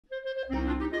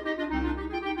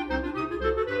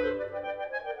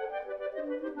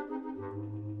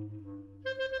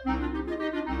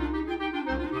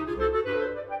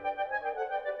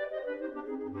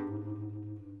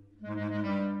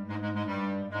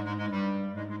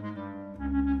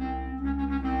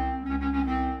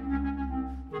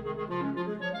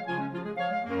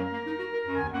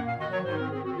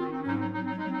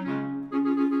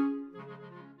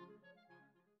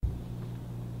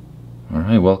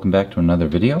Hi, welcome back to another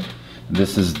video.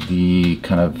 This is the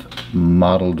kind of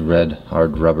mottled red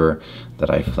hard rubber that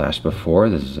I flashed before.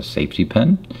 This is a safety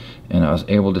pen, and I was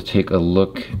able to take a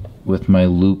look with my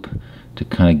loop to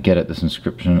kind of get at this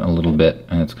inscription a little bit,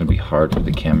 and it's going to be hard with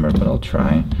the camera, but I'll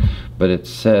try. But it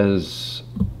says,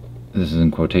 this is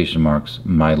in quotation marks,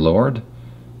 Mylord,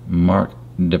 Marc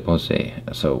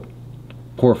Deposé. So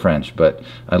poor French, but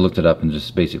I looked it up and it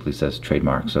just basically says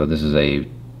trademark. So this is a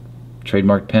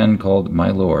trademarked pen called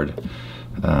Mylord.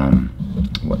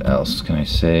 What else can I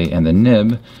say? And the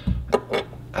nib,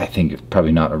 I think it's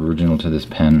probably not original to this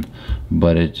pen,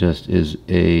 but it just is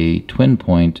a twin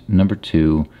point number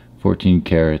 2 14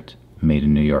 karat made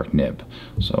in New York nib.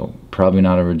 So probably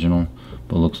not original,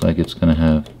 but looks like it's going to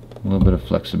have a little bit of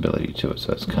flexibility to it,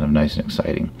 so it's kind of nice and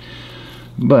exciting.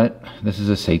 But this is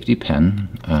a safety pen.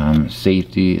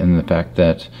 Safety in the fact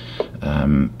that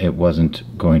it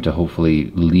wasn't going to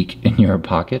hopefully leak in your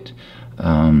pocket.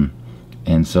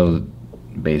 And so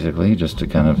basically, just to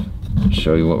kind of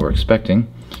show you what we're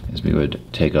expecting, is we would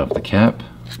take off the cap,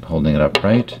 holding it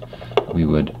upright. We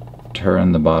would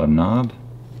turn the bottom knob,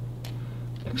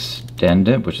 extend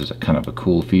it, which is a kind of a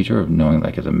cool feature of knowing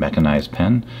like it's a mechanized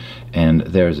pen. And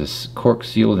there's this cork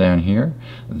seal down here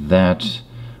that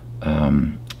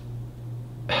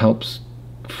helps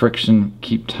friction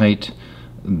keep tight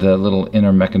the little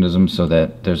inner mechanism, so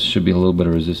that there should be a little bit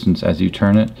of resistance as you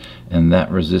turn it, and that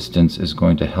resistance is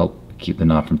going to help keep the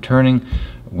knob from turning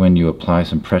when you apply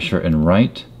some pressure and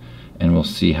right. And we'll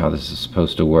see how this is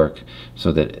supposed to work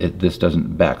so that this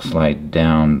doesn't backslide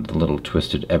down the little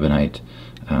twisted ebonite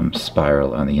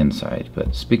spiral on the inside.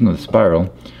 But speaking of the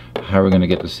spiral, how are we going to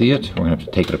get to see it? We're going to have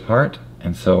to take it apart,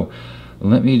 and so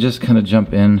let me just kind of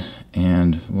jump in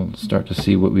and we'll start to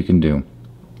see what we can do.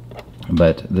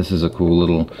 But this is a cool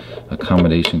little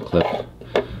accommodation clip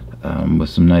with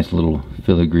some nice little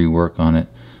filigree work on it.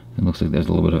 It looks like there's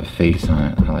a little bit of a face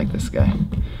on it. I like this guy.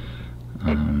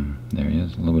 There he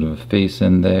is, a little bit of a face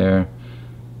in there.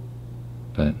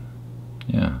 But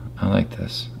yeah, I like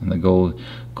this. And the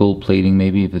gold plating,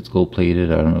 maybe if it's gold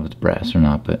plated, I don't know if it's brass or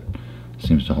not, but it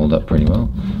seems to hold up pretty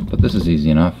well. But this is easy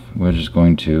enough. We're just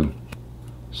going to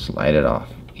slide it off,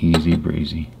 easy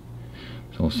breezy.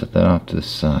 So we'll set that off to the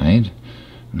side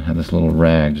and have this little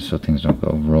rag just so things don't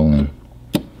go rolling.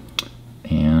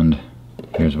 And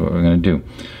here's what we're going to do.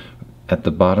 At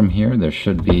the bottom here there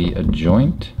should be a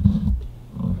joint,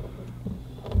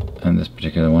 and this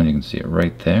particular one you can see it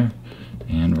right there,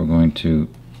 and we're going to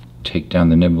take down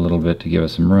the nib a little bit to give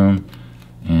us some room.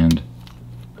 And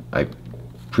I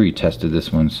pre-tested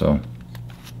this one, so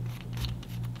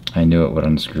I knew it would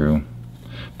unscrew.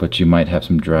 But you might have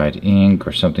some dried ink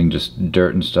or something, just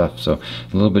dirt and stuff, so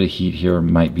a little bit of heat here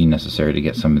might be necessary to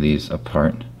get some of these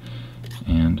apart.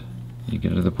 And you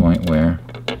get to the point where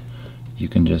you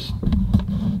can just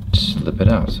slip it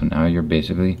out. So now you're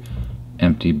basically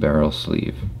empty barrel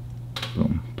sleeve.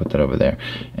 Boom, put that over there.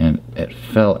 And it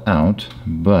fell out,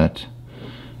 but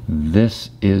this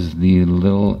is the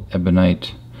little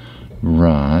ebonite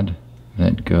rod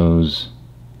that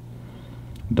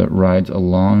rides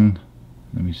along.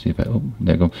 Let me see if oh,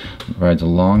 there you go. Rides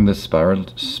along this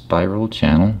spiral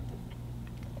channel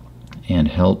and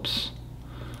helps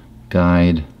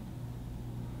guide.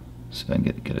 See if I can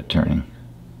get it turning.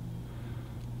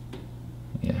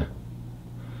 Yeah,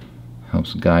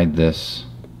 helps guide this.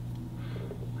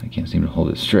 I can't seem to hold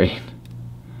it straight.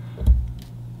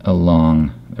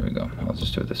 Along. There we go. I'll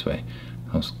just do it this way.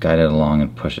 Helps guide it along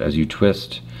and push it as you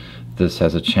twist. This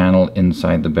has a channel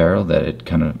inside the barrel that it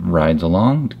kind of rides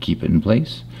along to keep it in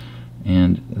place,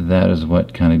 and that is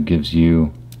what kind of gives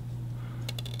you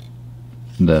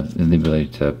the ability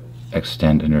to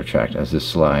extend and retract. As this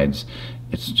slides,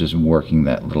 it's just working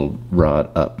that little rod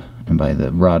up, and by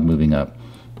the rod moving up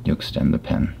you extend the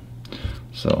pen.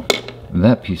 So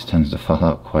that piece tends to fall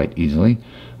out quite easily,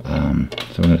 so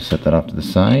we're going to set that off to the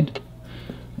side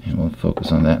and we'll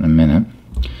focus on that in a minute.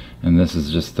 And this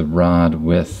is just the rod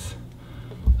with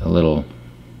a little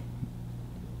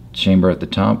chamber at the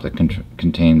top that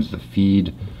contains the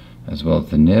feed as well as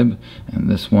the nib. And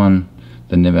this one,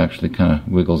 the nib actually kind of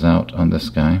wiggles out on this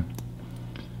guy.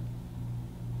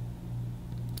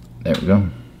 There we go.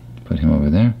 Put him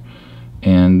over there.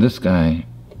 And this guy,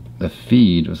 the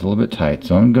feed was a little bit tight,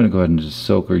 so I'm going to go ahead and just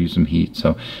soak or use some heat,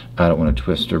 so I don't want to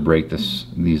twist or break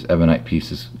these ebonite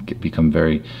pieces become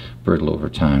very brittle over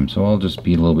time. So I'll just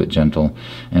be a little bit gentle,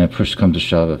 and if push comes to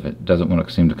shove, if it doesn't want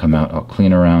to seem to come out, I'll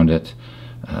clean around it,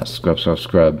 scrub,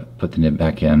 put the nib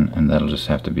back in, and that'll just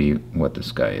have to be what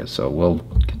this guy is. So we'll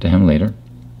get to him later.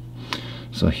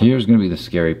 So here's going to be the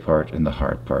scary part and the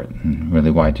hard part, and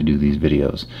really why to do these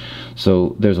videos.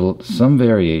 So there's some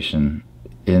variation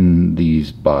in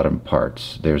these bottom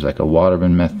parts. There's like a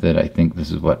Waterman method. I think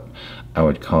this is what I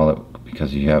would call it,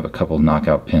 because you have a couple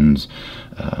knockout pins.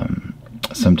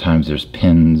 Sometimes there's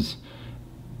pins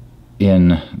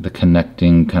in the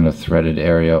connecting kind of threaded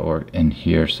area, or in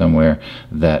here somewhere,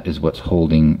 that is what's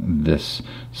holding this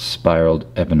spiraled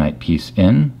ebonite piece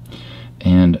in.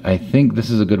 And I think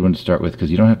this is a good one to start with, because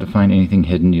you don't have to find anything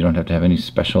hidden. You don't have to have any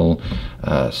special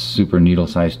super needle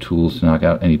sized tools to knock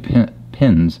out any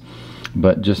pins,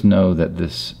 but just know that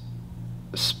this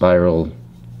spiral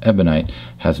ebonite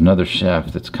has another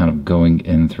shaft that's kind of going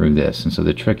in through this. And so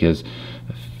the trick is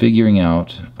figuring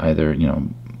out, either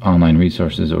online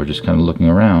resources or just kind of looking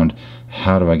around,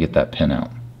 how do I get that pin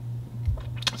out?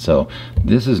 So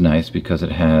this is nice because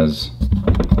it has,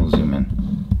 I'll zoom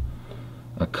in,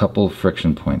 a couple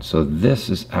friction points. So this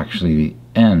is actually the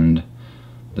end,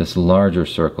 this larger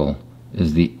circle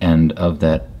is the end of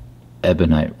that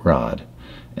ebonite rod,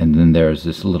 and then there's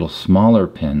this little smaller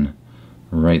pin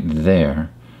right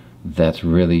there that's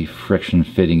really friction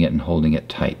fitting it and holding it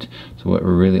tight. So what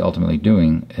we're really ultimately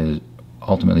doing is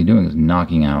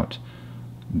knocking out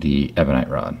the ebonite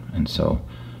rod. And so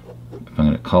if I'm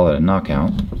going to call it a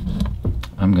knockout,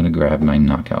 I'm going to grab my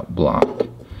knockout block,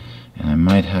 and I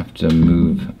might have to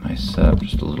move my setup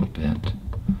just a little bit.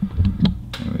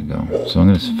 There we go. So I'm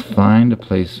going to find a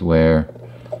place where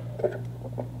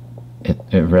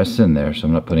it rests in there, so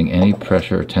I'm not putting any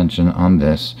pressure or tension on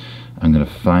this. I'm going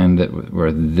to find that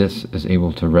where this is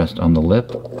able to rest on the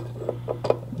lip,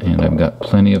 and I've got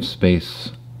plenty of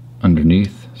space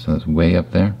underneath, so it's way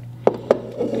up there.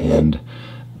 And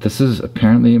this is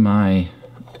apparently my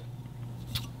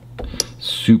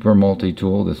super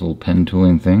multi-tool, this little pen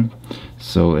tooling thing.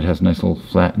 So it has a nice little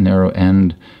flat narrow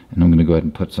end, and I'm going to go ahead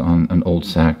and put on an old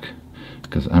sack,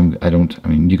 because I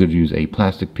mean, you could use a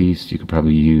plastic piece, you could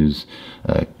probably use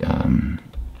a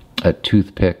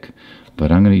toothpick,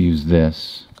 but I'm going to use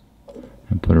this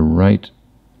and put it right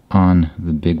on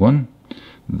the big one,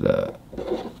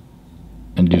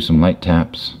 and do some light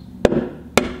taps,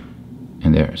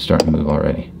 and there, it's starting to move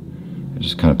already. It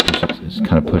just kind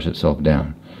of push itself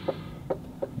down.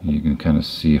 You can kind of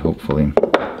see, hopefully,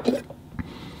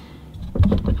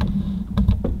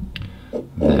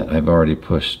 that I've already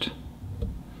pushed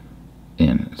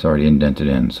in. It's already indented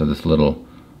in. So this little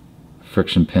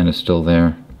friction pin is still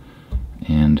there,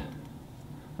 and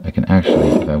I can actually,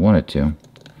 if I wanted to,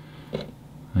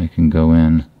 I can go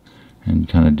in and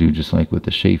kind of do just like with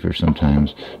the Schaefer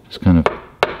sometimes, just kind of,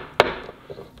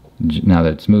 now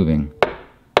that it's moving,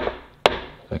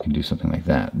 I can do something like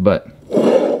that. But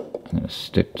I'm going to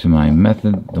stick to my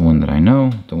method, the one that I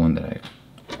know, the one that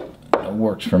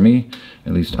works for me,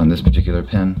 at least on this particular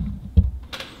pen,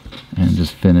 and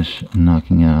just finish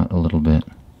knocking out a little bit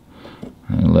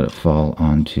and let it fall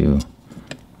onto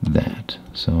that.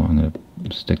 So I'm going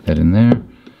to stick that in there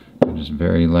and just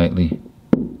very lightly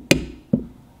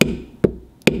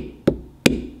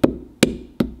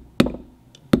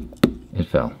it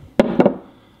fell.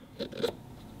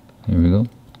 Here we go.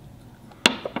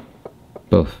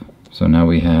 Both. So now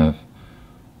we have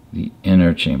the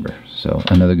inner chamber. So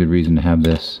another good reason to have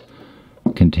this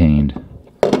contained,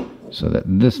 so that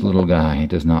this little guy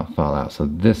does not fall out. So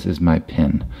this is my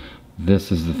pin.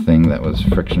 This is the thing that was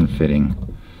friction fitting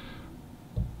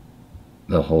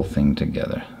the whole thing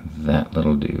together. That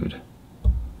little dude.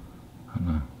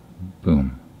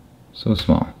 Boom. So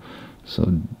small.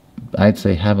 So I'd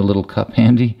say have a little cup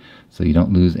handy so you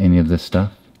don't lose any of this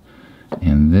stuff.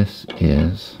 And this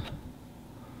is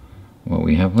what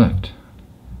we have left.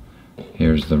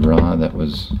 Here's the rod that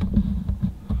was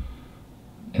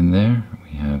in there.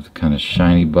 We have the kind of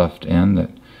shiny buffed end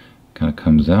that kind of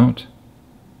comes out,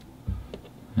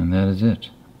 and that is it.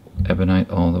 Ebonite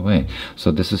all the way.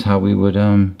 So this is how we would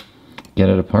get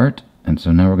it apart. And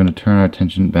so now we're going to turn our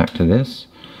attention back to this,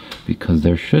 because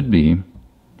there should be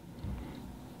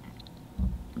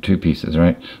two pieces,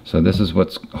 right? So this is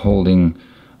what's holding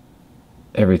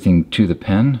everything to the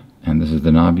pen, and this is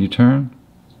the knob you turn.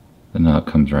 The knob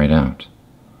comes right out,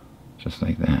 just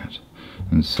like that.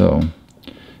 And so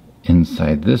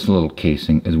inside this little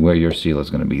casing is where your seal is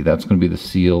going to be. That's going to be the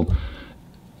seal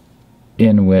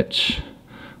in which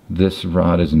this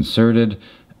rod is inserted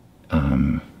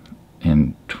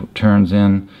and turns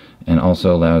in, and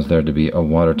also allows there to be a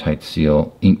watertight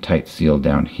seal, ink-tight seal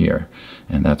down here.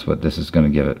 And that's what this is going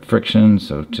to give it friction,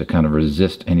 so to kind of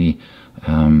resist any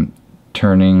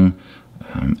turning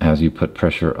as you put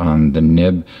pressure on the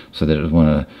nib, so that it would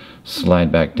want to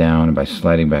slide back down, and by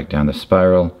sliding back down the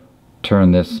spiral,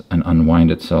 turn this and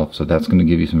unwind itself. So that's going to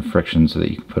give you some friction so that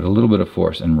you can put a little bit of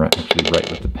force and actually write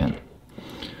with the pen.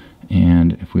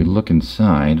 And if we look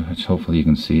inside, which hopefully you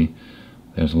can see,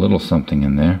 there's a little something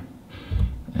in there.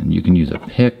 And you can use a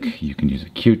pick, you can use a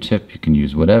Q-tip, you can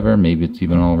use whatever. Maybe it's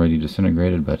even already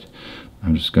disintegrated, but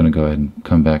I'm just going to go ahead and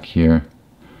come back here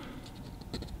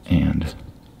and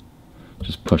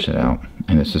just push it out.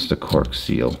 And it's just a cork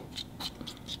seal,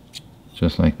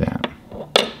 just like that.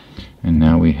 And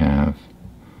now we have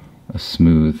a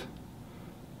smooth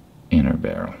inner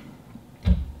barrel.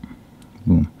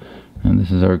 Boom. And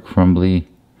this is our crumbly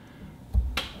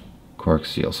cork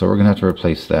seal. So we're going to have to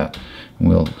replace that.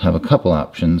 We'll have a couple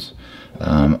options.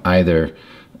 Either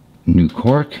new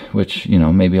cork, which, you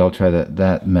know, maybe I'll try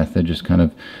that method, just kind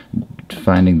of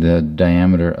finding the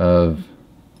diameter of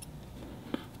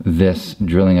this,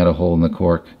 drilling out a hole in the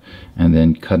cork, and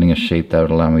then cutting a shape that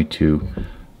would allow me to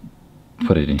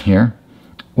put it in here.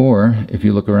 Or if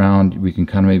you look around, we can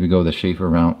kind of maybe go the Schaefer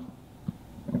route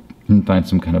and find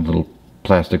some kind of little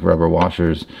plastic rubber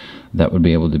washers that would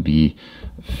be able to be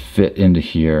fit into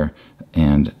here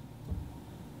and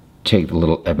take the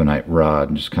little ebonite rod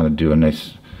and just kind of do a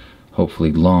nice,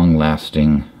 hopefully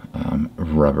long-lasting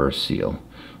rubber seal.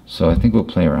 So I think we'll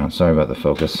play around. Sorry about the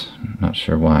focus, not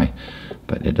sure why,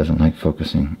 but it doesn't like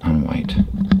focusing on white.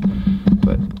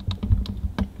 But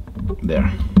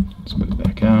there, let's move it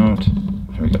back out.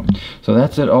 There we go. So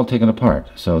that's it all taken apart.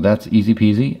 So that's easy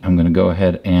peasy. I'm going to go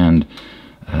ahead and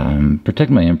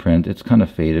protect my imprint. It's kind of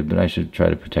faded, but I should try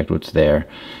to protect what's there.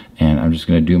 And I'm just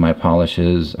going to do my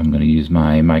polishes. I'm going to use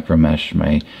my micro mesh,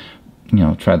 my, you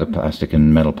know, try the plastic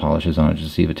and metal polishes on it to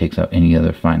see if it takes out any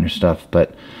other finer stuff.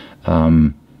 But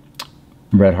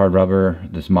red hard rubber,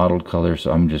 this mottled color,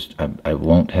 so I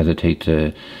won't hesitate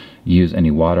to use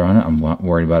any water on it. I'm not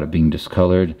worried about it being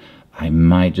discolored. I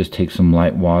might just take some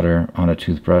light water on a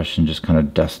toothbrush and just kind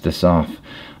of dust this off,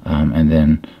 and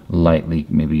then lightly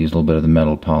maybe use a little bit of the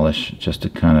metal polish just to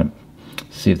kind of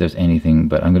see if there's anything.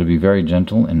 But I'm going to be very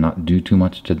gentle and not do too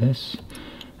much to this.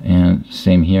 And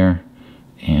same here.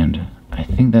 And I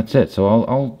think that's it. So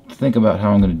I'll think about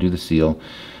how I'm going to do the seal,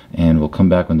 and we'll come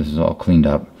back when this is all cleaned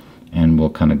up, and we'll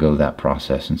kind of go that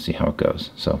process and see how it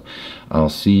goes. So I'll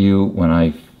see you when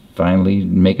I finally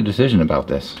make a decision about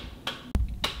this.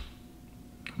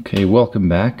 Okay, welcome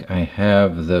back. I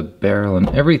have the barrel and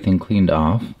everything cleaned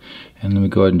off, and let me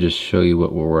go ahead and just show you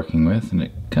what we're working with. And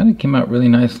it kind of came out really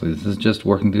nicely. This is just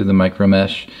working through the micro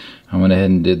mesh. I went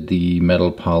ahead and did the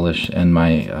metal polish and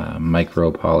my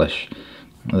micro polish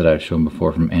that I've shown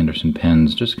before from Anderson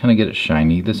pens, just kind of get it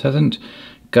shiny. This hasn't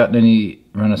gotten any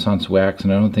Renaissance wax,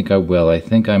 and I don't think I will. I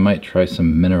think I might try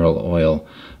some mineral oil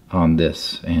on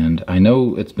this, and I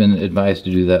know it's been advised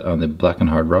to do that on the black and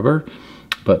hard rubber,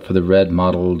 but for the red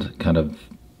mottled kind of,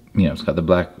 you know, it's got the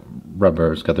black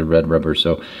rubber, it's got the red rubber,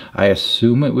 so I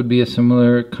assume it would be a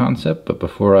similar concept. But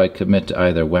before I commit to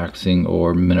either waxing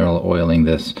or mineral oiling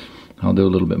this, I'll do a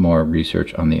little bit more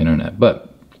research on the internet.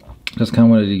 But just kind of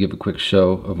wanted to give a quick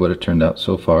show of what it turned out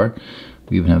so far.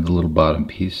 We even have the little bottom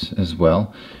piece as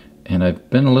well. And I've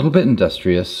been a little bit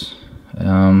industrious.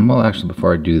 Well, actually,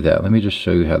 before I do that, let me just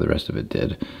show you how the rest of it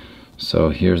did. So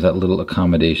here's that little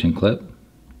accommodation clip.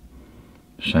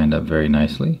 Shined up very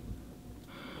nicely.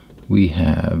 We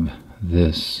have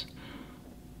this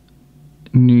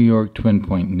New York twin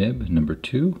point nib, number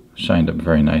 2. Shined up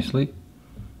very nicely.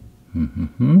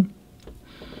 And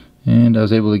I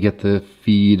was able to get the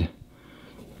feed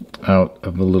out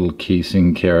of the little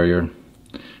casing carrier,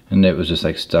 and it was just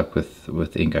like stuck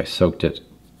with ink. I soaked it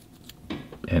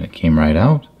and it came right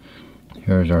out.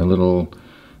 Here's our little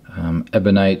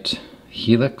ebonite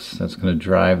helix that's going to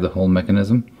drive the whole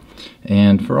mechanism.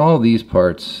 And for all these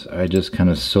parts, I just kind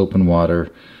of soap and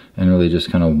water and really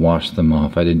just kind of wash them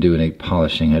off. I didn't do any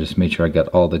polishing. I just made sure I got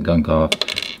all the gunk off.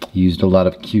 Used a lot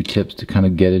of Q-tips to kind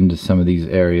of get into some of these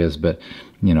areas, but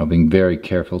you know, being very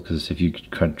careful, because if you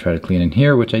try to clean in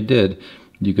here, which I did,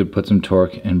 you could put some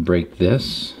torque and break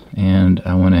this. And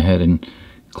I went ahead and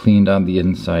cleaned on the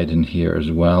inside in here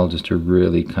as well, just to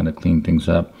really kind of clean things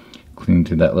up, clean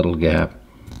through that little gap.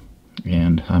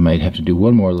 And I might have to do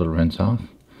one more little rinse off.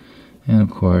 And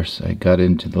of course, I got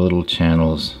into the little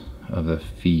channels of the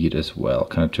feed as well.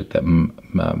 Kind of took that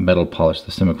metal polish,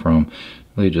 the Simichrome,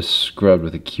 really just scrubbed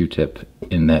with a Q-tip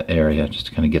in that area just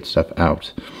to kind of get stuff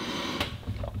out.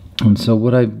 And so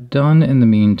what I've done in the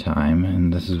meantime,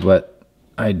 and this is what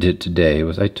I did today,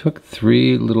 was I took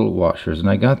 3 little washers, and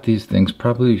I got these things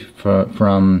probably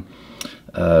from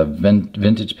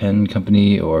Vintage Pen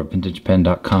Company or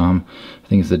vintagepen.com. I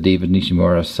think it's the David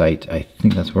Nishimura site. I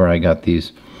think that's where I got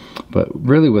these. But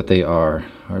really what they are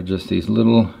just these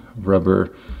little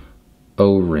rubber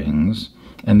O-rings,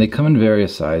 and they come in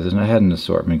various sizes, and I had an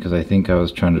assortment because I think I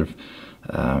was trying to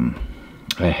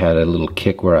I had a little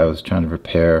kick where I was trying to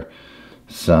prepare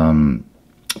some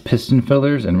piston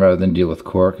fillers, and rather than deal with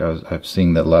cork, I've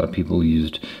seen that a lot of people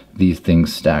used these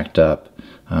things stacked up.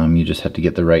 You just had to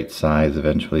get the right size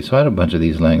eventually. So I had a bunch of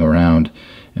these laying around,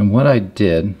 and what I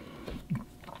did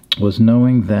was,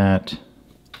 knowing that,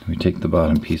 let me take the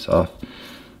bottom piece off.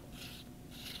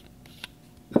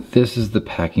 This is the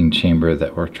packing chamber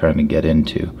that we're trying to get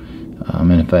into,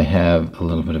 and if I have a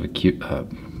little bit of a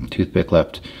toothpick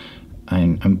left,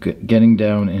 I'm getting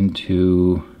down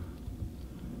into,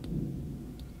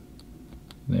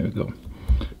 there we go,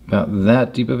 about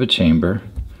that deep of a chamber,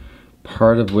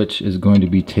 part of which is going to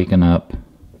be taken up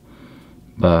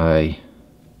by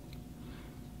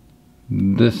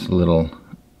this little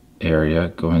area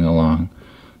going along.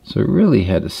 So it really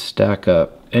had to stack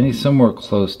up somewhere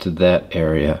close to that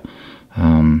area,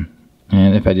 and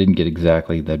if I didn't get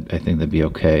exactly that, I think that'd be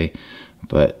okay.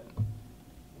 But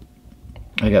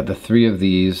I got the 3 of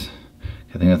these.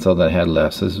 I think that's all that I had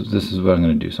left. So this is what I'm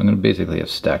going to do. So I'm going to basically have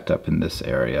stacked up in this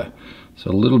area. So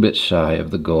a little bit shy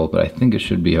of the goal, but I think it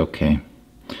should be okay.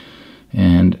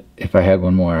 And if I had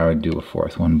one more, I would do a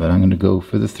 4th one, but I'm going to go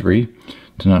for the 3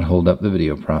 to not hold up the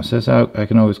video process. I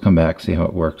can always come back, see how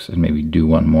it works, and maybe do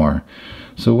one more.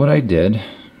 So what I did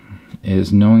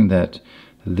is, knowing that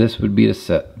this would be the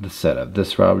setup,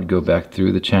 this rod would go back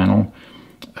through the channel,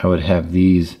 I would have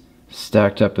these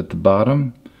stacked up at the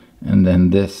bottom, and then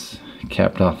this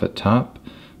capped off at top.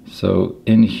 So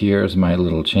in here is my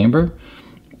little chamber,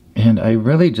 and I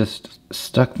really just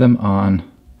stuck them on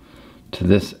to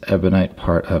this ebonite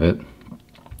part of it,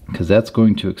 because that's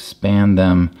going to expand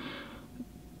them.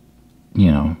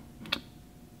 You know,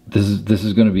 this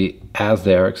is going to be as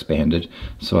they are expanded,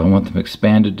 so I want them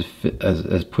expanded to fit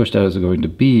as pushed out as they're going to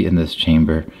be in this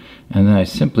chamber. And then I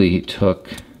simply took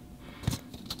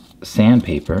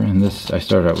sandpaper, and this I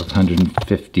started out with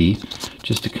 150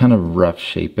 just to kind of rough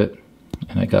shape it,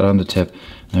 and I got on the tip,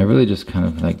 and I really just kind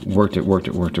of like worked it. Lots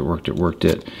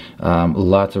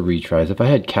of retries. If I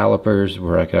had calipers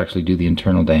where I could actually do the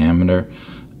internal diameter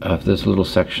of this little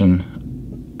section,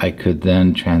 I could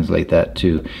then translate that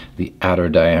to the outer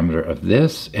diameter of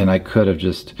this, and I could have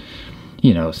just,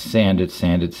 you know, sanded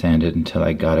until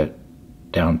I got it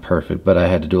down perfect. But I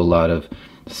had to do a lot of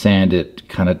sand it,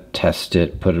 kind of test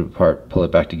it, put it apart, pull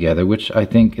it back together, which I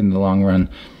think in the long run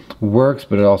works,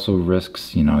 but it also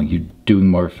risks, you know, you doing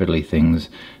more fiddly things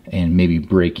and maybe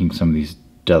breaking some of these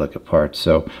delicate parts.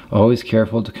 So always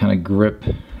careful to kind of grip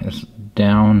as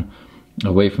down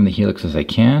away from the helix as I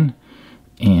can.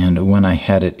 And when I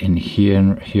had it in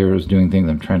here I was doing things,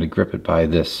 I'm trying to grip it by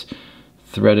this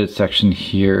threaded section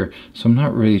here, so I'm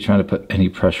not really trying to put any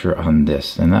pressure on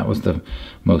this. And that was the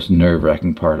most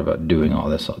nerve-wracking part about doing all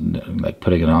this, like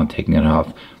putting it on, taking it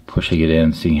off, pushing it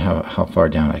in, seeing how far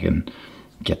down I can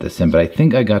get this in. But I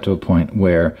think I got to a point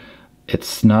where it's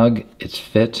snug, it's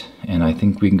fit, and I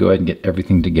think we can go ahead and get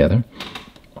everything together.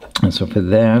 And so for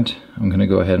that, I'm going to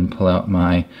go ahead and pull out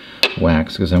my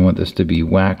wax, because I want this to be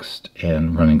waxed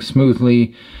and running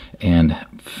smoothly and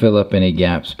fill up any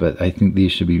gaps, but I think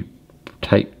these should be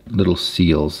tight little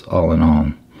seals all in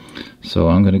all. So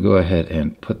I'm going to go ahead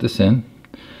and put this in,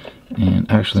 and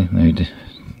actually let me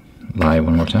lie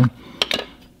one more time.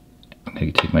 I'm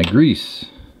going to take my grease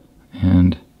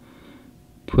and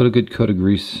put a good coat of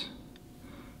grease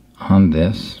on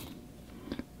this.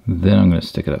 Then I'm going to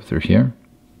stick it up through here.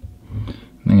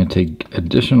 I'm going to take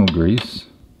additional grease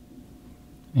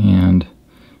and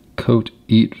coat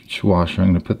each washer. I'm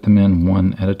going to put them in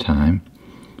one at a time.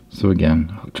 So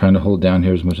again, trying to hold down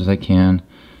here as much as I can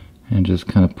and just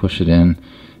kind of push it in.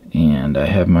 And I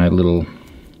have my little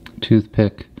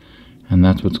toothpick, and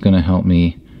that's what's going to help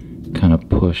me kind of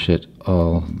push it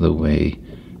all the way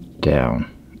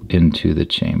down into the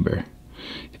chamber.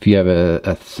 If you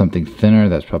have something thinner,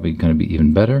 that's probably going to be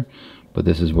even better, but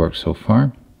this has worked so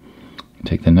far.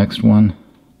 Take the next one.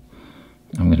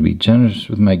 I'm going to be generous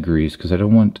with my grease because I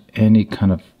don't want any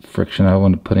kind of friction. I don't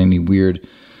want to put any weird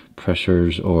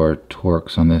pressures or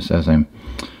torques on this as I'm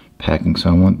packing.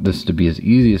 So I want this to be as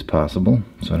easy as possible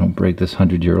so I don't break this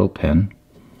 100-year-old pen.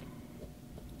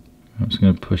 I'm just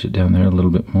going to push it down there a little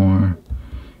bit more.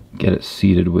 Get it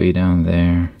seated way down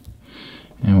there.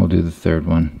 And we'll do the third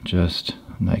one just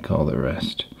like all the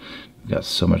rest. I've got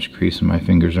so much grease in my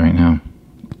fingers right now.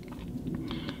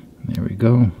 There we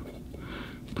go.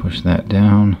 Push that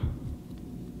down.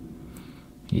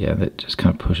 Yeah, that just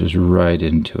kind of pushes right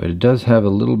into it. It does have a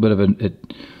little bit of a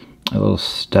little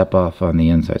step off on the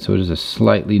inside, so it is a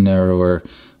slightly narrower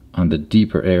on the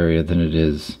deeper area than it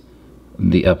is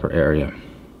the upper area.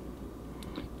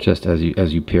 just as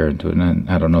you peer into it. And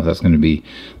I don't know if that's going to be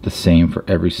the same for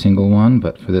every single one,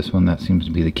 but for this one that seems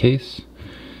to be the case.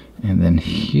 And then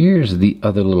here's the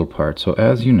other little part. So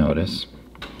as you notice,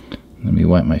 let me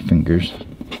wipe my fingers.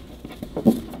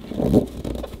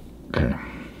 Okay.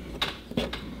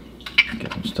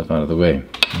 Get some stuff out of the way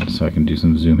so I can do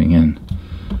some zooming in.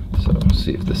 So we'll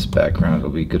see if this background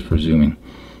will be good for zooming.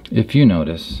 If you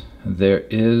notice, there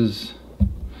is,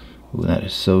 ooh, that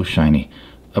is so shiny.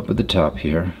 Up at the top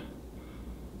here,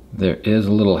 there is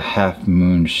a little half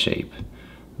moon shape.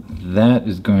 That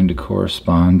is going to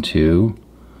correspond to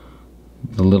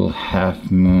the little half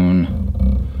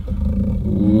moon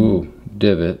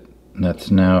divot that's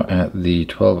now at the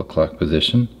 12 o'clock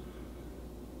position.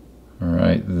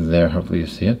 Right there, hopefully you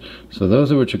see it. So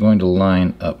those are what you're going to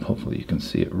line up. Hopefully you can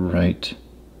see it right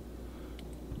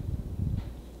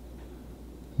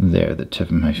there, the tip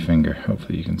of my finger.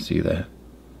 Hopefully you can see that.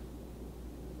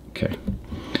 Okay,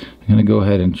 I'm going to go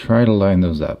ahead and try to line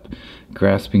those up,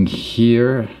 grasping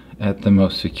here at the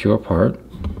most secure part,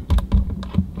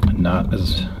 not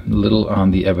as little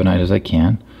on the ebonite as I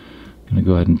can. I'm going to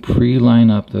go ahead and pre-line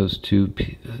up those two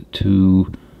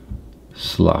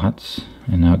slots,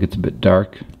 and now it gets a bit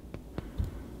dark.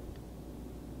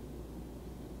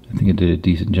 I think I did a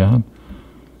decent job.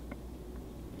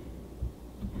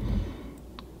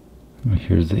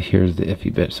 Here's the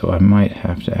iffy bit, so I might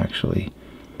have to actually,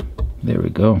 there we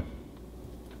go,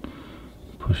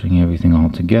 pushing everything all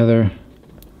together,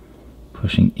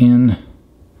 pushing in,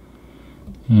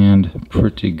 and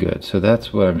pretty good. So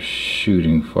that's what I'm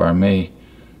shooting for. I may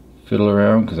fiddle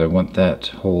around because I want that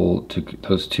hole to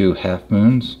those two half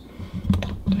moons.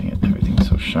 Dang it, everything's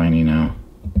so shiny now.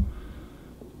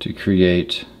 To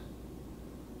create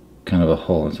kind of a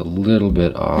hole. It's a little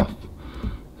bit off,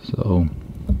 so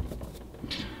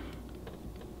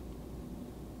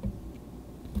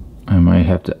I might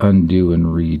have to undo and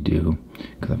redo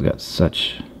because I've got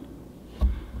such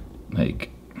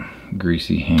like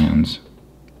greasy hands.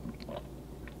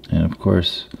 And of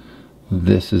course,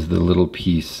 this is the little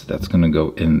piece that's going to go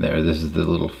in there. This is the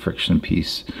little friction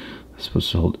piece that's supposed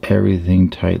to hold everything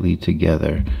tightly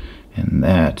together, and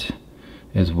that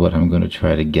is what I'm going to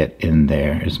try to get in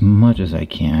there as much as I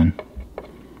can.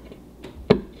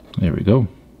 There we go.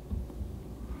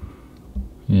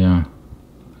 Yeah,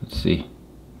 let's see.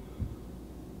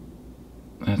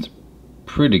 That's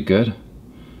pretty good.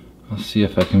 I'll see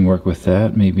if I can work with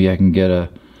that. Maybe I can get a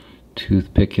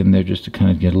toothpick in there just to kind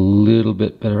of get a little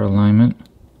bit better alignment,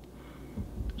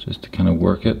 just to kind of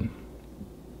work it.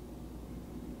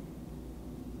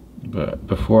 But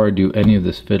before I do any of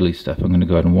this fiddly stuff, I'm going to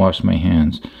go ahead and wash my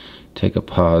hands, take a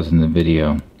pause in the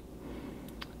video,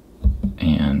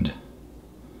 and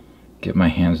get my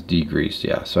hands degreased.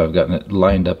 Yeah, so I've gotten it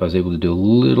lined up. I was able to do a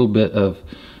little bit of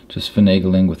just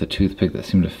finagling with a toothpick that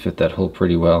seemed to fit that hole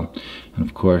pretty well. And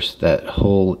of course, that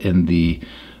hole in the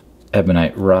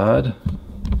ebonite rod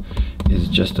is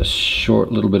just a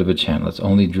short little bit of a channel. It's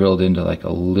only drilled into like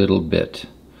a little bit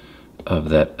of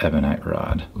that ebonite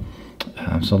rod.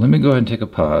 So let me go ahead and take a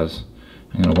pause.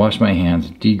 I'm going to wash my hands,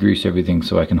 degrease everything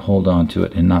so I can hold on to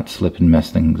it and not slip and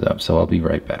mess things up. So I'll be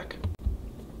right back.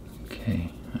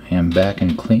 Okay, I am back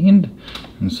and cleaned.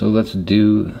 And so let's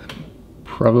do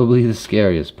probably the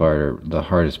scariest part, or the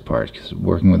hardest part, because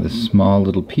working with a small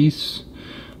little piece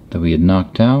that we had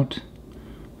knocked out.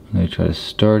 I'm going to try to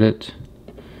start it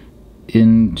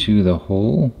into the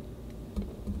hole.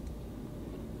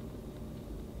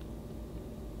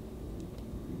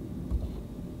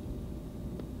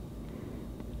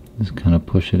 Just kind of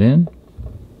push it in,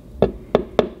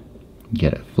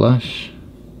 get it flush,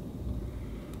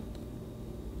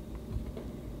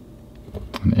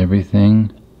 and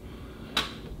everything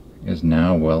is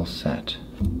now well set.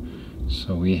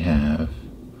 So we have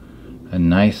a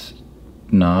nice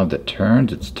knob that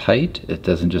turns, it's tight, it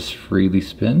doesn't just freely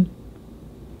spin,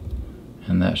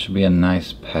 and that should be a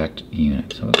nice packed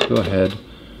unit. So let's go ahead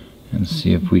and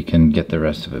see if we can get the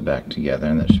rest of it back together,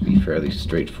 and that should be fairly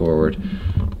straightforward.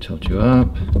 Tilt you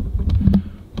up,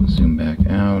 zoom back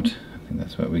out. I think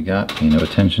that's what we got. Pay no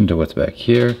attention to what's back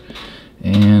here.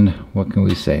 And what can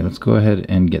we say? Let's go ahead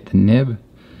and get the nib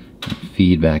and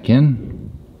feed back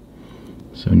in.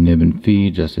 So nib and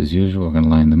feed, just as usual, we're going to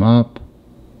line them up.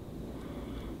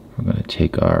 We're going to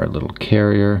take our little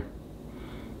carrier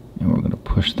and we're going to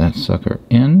push that sucker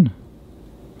in.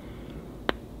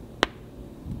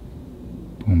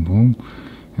 Boom, boom.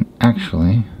 And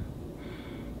actually,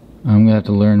 I'm gonna have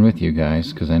to learn with you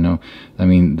guys, because I know, I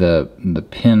mean, the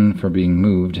pin for being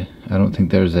moved, I don't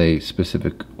think there's a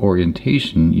specific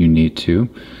orientation you need to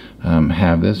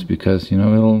have this, because, you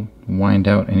know, it'll wind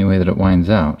out any way that it winds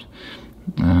out.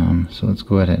 So let's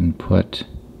go ahead and put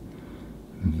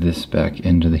this back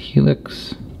into the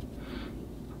helix.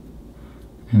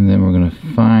 And then we're going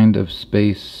to find a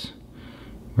space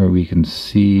where we can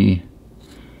see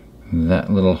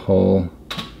that little hole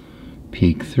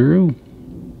peek through.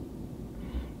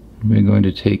 We're going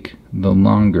to take the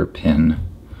longer pin,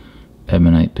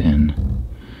 ebonite pin,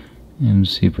 and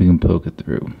see if we can poke it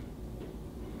through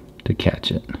to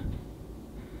catch it.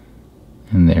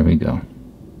 And there we go.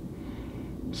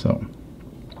 So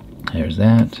there's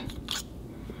that.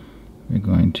 We're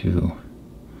going to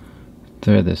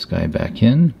thread this guy back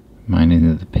in,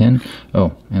 minding the pin.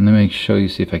 Oh, and let me show you,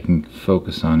 see if I can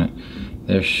focus on it.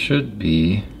 There should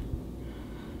be,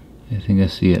 I think I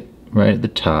see it right at the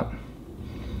top.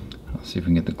 I'll see if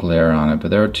we can get the glare on it,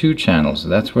 but there are two channels. So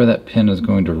that's where that pin is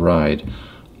going to ride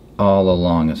all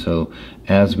along. And so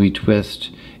as we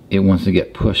twist, it wants to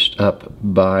get pushed up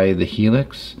by the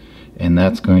helix, and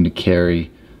that's going to carry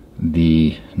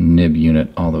the nib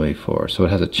unit all the way forward. So it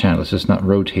has a channel. It's just not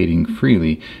rotating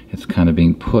freely. It's kind of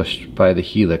being pushed by the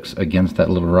helix against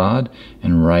that little rod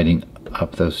and riding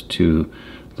up those two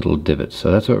little divots.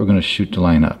 So that's what we're going to shoot to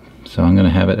line up. So I'm going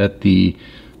to have it at the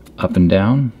up and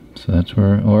down. So that's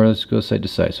where, or let's go side to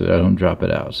side so I don't drop it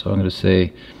out. So I'm going to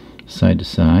say side to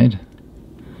side.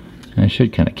 And it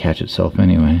should kind of catch itself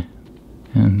anyway.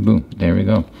 And boom, there we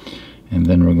go. And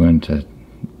then we're going to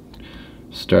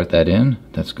start that in.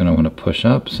 That's going to want to push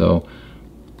up, so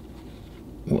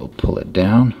we'll pull it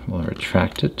down, we'll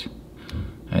retract it.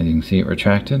 As you can see, it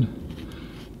retracted,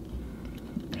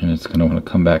 and it's going to want to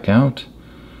come back out.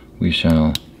 We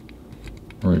shall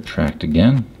retract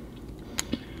again,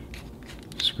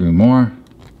 screw more,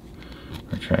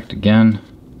 retract again,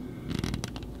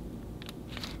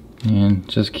 and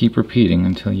just keep repeating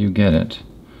until you get it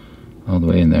all the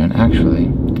way in there. And actually,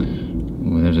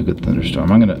 ooh, there's a good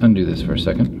thunderstorm. I'm going to undo this for a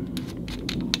second,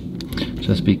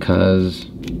 just because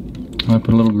I want to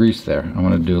put a little grease there. I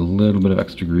want to do a little bit of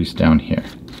extra grease down here,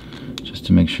 just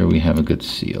to make sure we have a good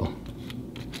seal.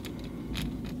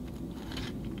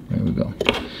 There we go.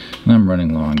 And I'm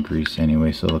running low on grease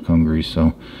anyway, silicone grease,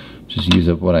 so just use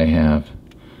up what I have.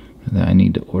 And then I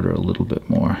need to order a little bit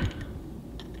more.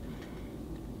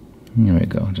 There we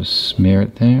go. Just smear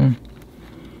it there.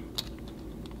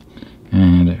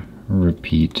 And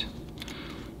repeat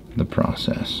the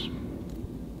process.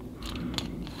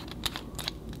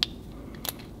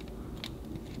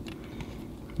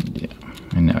 Yeah,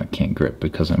 and now I can't grip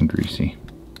because I'm greasy.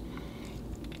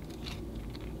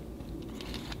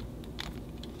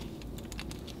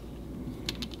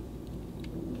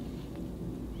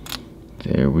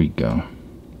 There we go.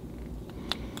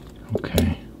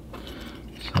 Okay,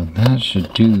 so that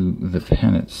should do the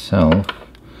pen itself.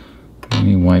 Let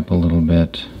me wipe a little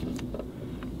bit.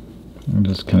 I'm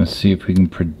just going to see if we can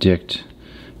predict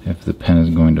if the pen is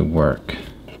going to work,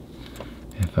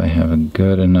 if I have a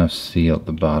good enough seal at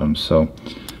the bottom. So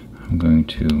I'm going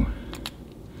to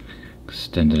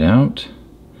extend it out,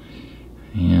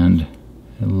 and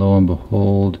lo and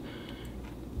behold,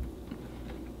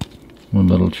 one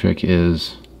little trick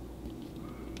is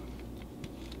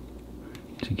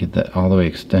to get that all the way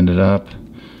extended up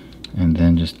and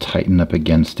then just tighten up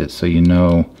against it, so you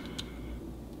know.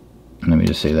 Let me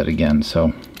just say that again.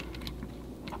 So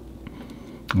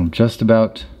I'm just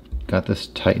about got this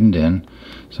tightened in,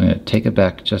 so I'm going to take it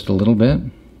back just a little bit,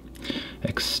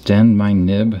 extend my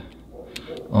nib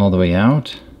all the way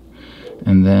out,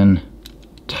 and then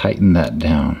tighten that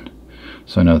down.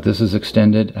 So I know this is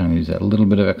extended. I'm going to use that little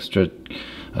bit of extra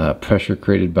pressure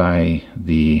created by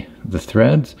the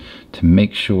threads to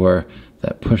make sure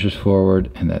that pushes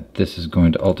forward and that this is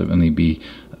going to ultimately be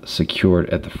secured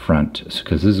at the front,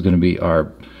 because this is going to be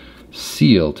our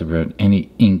seal to prevent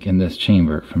any ink in this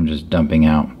chamber from just dumping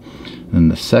out. And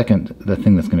the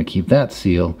thing that's going to keep that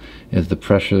seal is the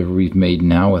pressure we've made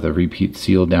now with a repeat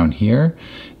seal down here.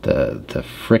 The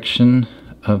friction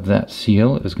of that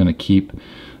seal is going to keep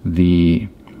the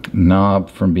knob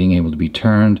from being able to be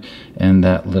turned, and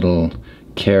that little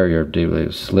carrier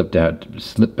to slip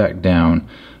back down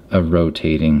a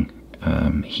rotating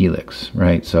helix,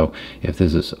 right? So if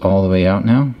this is all the way out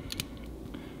now,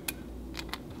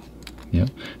 yep,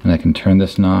 and I can turn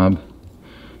this knob,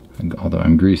 although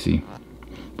I'm greasy,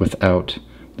 without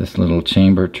this little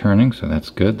chamber turning, so that's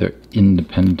good. They're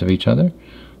independent of each other.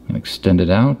 I'm going to extend it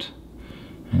out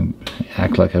and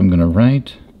act like I'm going to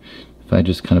write. If I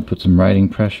just kind of put some writing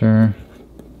pressure,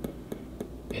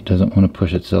 it doesn't want to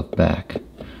push itself back.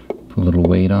 Put a little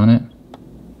weight on it.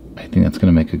 I think that's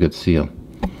going to make a good seal.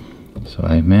 So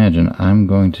I imagine I'm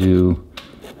going to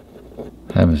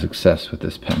have a success with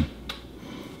this pen.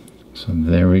 So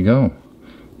there we go.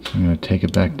 I'm going to take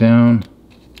it back down.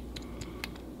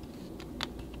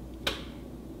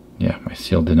 Yeah, my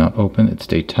seal did not open. It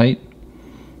stayed tight.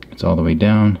 It's all the way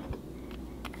down.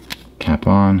 Cap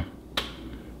on.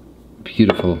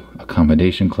 Beautiful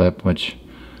accommodation clip, which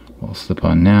we'll slip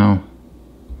on now.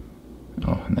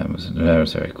 Oh, and that was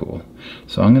very cool.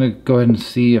 So I'm going to go ahead and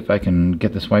see if I can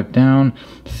get this wiped down,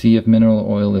 see if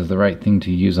mineral oil is the right thing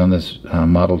to use on this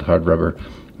modeled hard rubber.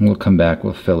 And we'll come back,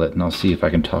 we'll fill it, and I'll see if I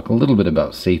can talk a little bit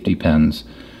about safety pens,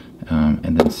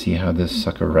 and then see how this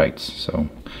sucker writes. So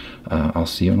I'll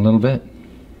see you in a little bit.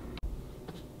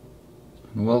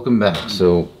 Welcome back.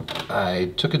 So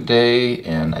I took a day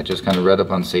and I just kind of read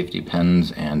up on safety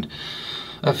pens and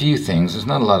a few things. There's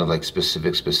not a lot of like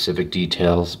specific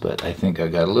details, but I think I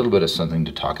got a little bit of something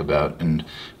to talk about, and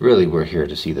really we're here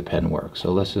to see the pen work.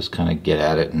 So let's just kind of get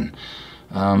at it. And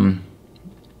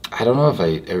I don't know if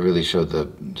I really showed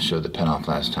the pen off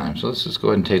last time, so let's just go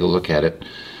ahead and take a look at it.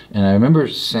 And I remember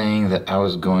saying that I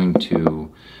was going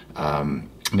to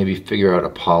maybe figure out a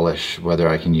polish, whether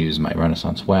I can use my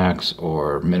Renaissance wax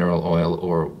or mineral oil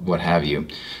or what have you.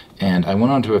 And I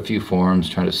went onto a few forums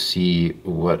trying to see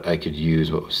what I could use,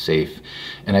 what was safe.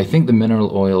 And I think the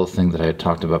mineral oil thing that I had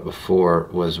talked about before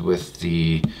was with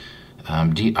the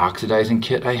deoxidizing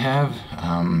kit I have.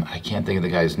 I can't think of the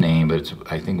guy's name, but it's,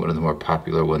 I think, one of the more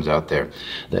popular ones out there,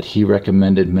 that he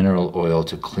recommended mineral oil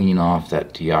to clean off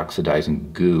that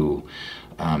deoxidizing goo.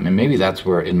 And maybe that's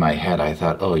where in my head I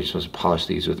thought, oh, you're supposed to polish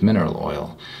these with mineral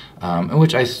oil.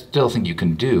 Which I still think you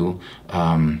can do,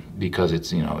 because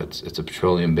it's, you know, it's a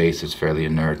petroleum base, it's fairly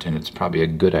inert, and it's probably a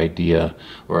good idea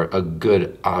or a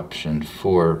good option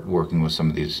for working with some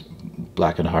of these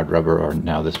black and hard rubber, or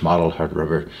now this modeled hard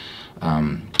rubber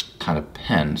kind of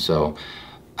pen. So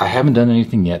I haven't done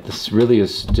anything yet. This really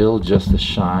is still just the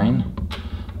shine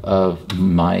of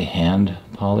my hand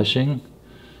polishing.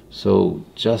 So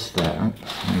just that.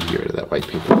 Let me get rid of that white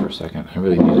paper for a second. I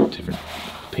really need a different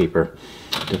paper.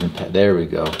 Different pad. There we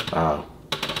go. Wow.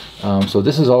 So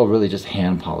this is all really just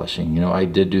hand polishing. You know, I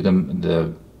did do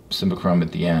the Cimachrome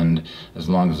at the end, as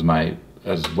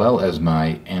well as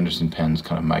my Anderson pens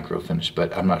kind of micro finish,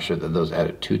 but I'm not sure that those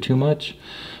added too much.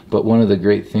 But one of the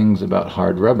great things about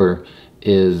hard rubber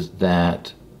is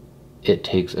that it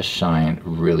takes a shine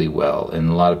really well. And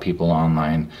a lot of people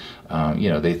online, you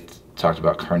know, they talked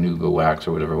about Carnuga wax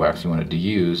or whatever wax you wanted to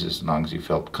use, as long as you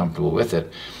felt comfortable with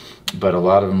it. But a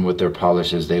lot of them with their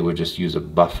polishes, they would just use a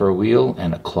buffer wheel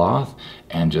and a cloth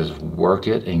and just work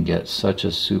it and get such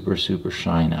a super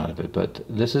shine out of it. But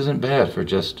this isn't bad for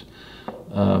just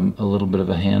a little bit of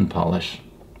a hand polish.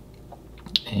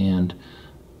 And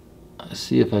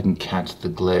see if I can catch the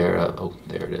glare of, oh,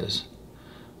 there it is.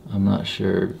 I'm not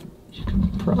sure, you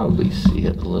can probably see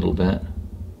it a little bit.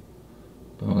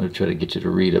 But I'm going to try to get you to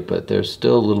read it, but there's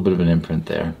still a little bit of an imprint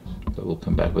there. But we'll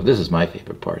come back. But this is my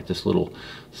favorite part, this little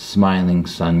smiling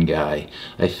sun guy.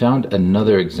 I found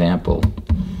another example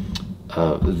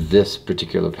of this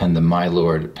particular pen, the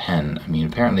Mylord pen. I mean,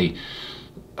 apparently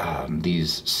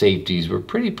these safeties were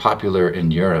pretty popular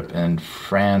in Europe, and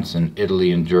France and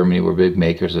Italy and Germany were big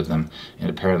makers of them. And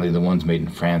apparently the ones made in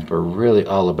France were really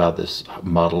all about this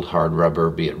modeled hard rubber,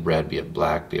 be it red, be it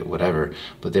black, be it whatever.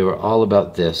 But they were all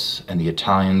about this, and the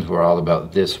Italians were all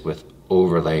about this with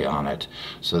overlay on it.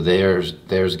 So theirs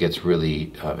gets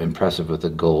really impressive with the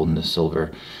gold and the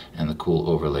silver and the cool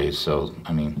overlays. So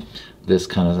I mean, this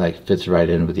kind of like fits right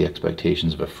in with the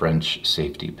expectations of a French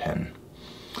safety pen.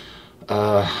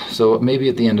 So maybe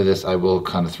at the end of this I will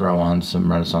kind of throw on some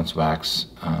Renaissance wax,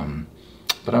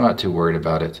 but I'm not too worried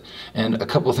about it. And a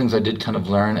couple of things I did kind of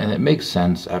learn, and it makes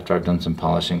sense after I've done some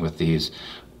polishing with these,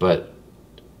 but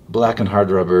black and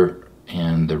hard rubber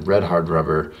and the red hard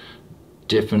rubber,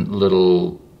 different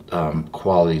little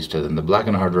qualities to them. The black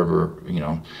and hard rubber, you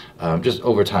know, just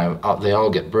over time, they all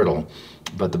get brittle,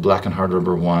 but the black and hard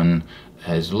rubber one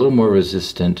is a little more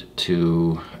resistant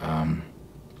to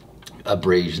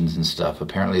abrasions and stuff.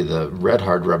 Apparently the red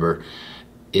hard rubber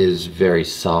is very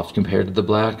soft compared to the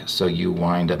black, so you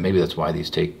wind up, maybe that's why these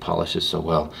take polishes so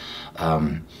well.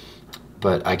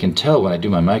 But I can tell when I do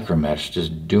my micro mesh,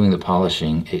 just doing the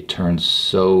polishing, it turns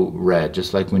so red.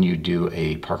 Just like when you do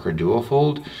a Parker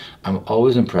Duofold, I'm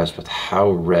always impressed with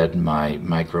how red my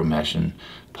micro mesh and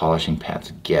polishing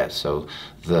pads get. So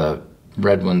the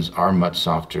red ones are much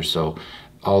softer, so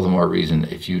all the more reason,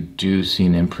 if you do see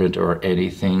an imprint or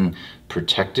anything,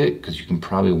 protect it, because you can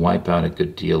probably wipe out a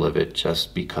good deal of it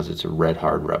just because it's a red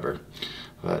hard rubber.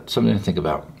 But something to think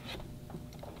about.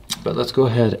 But let's go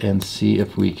ahead and see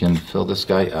if we can fill this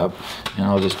guy up, and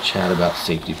I'll just chat about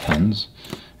safety pens.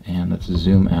 And let's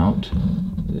zoom out.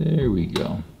 There we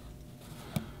go.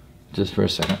 just for a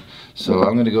second. So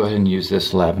I'm going to go ahead and use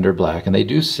this lavender black, and they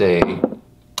do say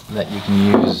that you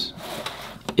can use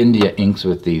India inks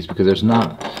with these because there's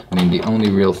not, I mean, the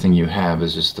only real thing you have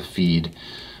is just the feed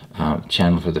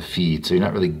channel for the feed, so you're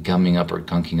not really gumming up or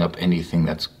gunking up anything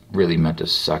that's really meant to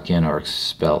suck in or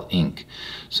expel ink.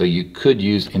 So you could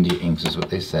use India inks is what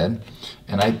they said,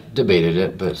 and I debated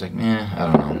it, but it's like,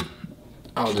 I don't know.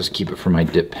 I'll just keep it for my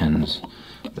dip pens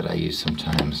that I use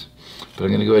sometimes. But I'm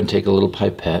going to go ahead and take a little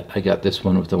pipette. I got this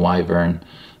one with the Wyvern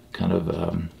kind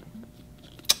of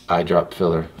eye drop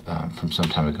filler from some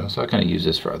time ago, so I kind of use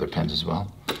this for other pens as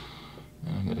well.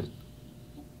 And I'm gonna,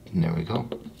 there we go.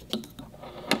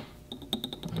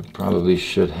 I probably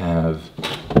should have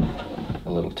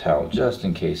a little towel just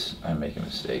in case I make a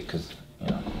mistake, because you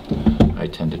know I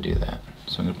tend to do that.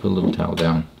 So I'm gonna put a little towel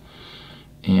down,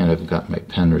 and I've got my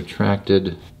pen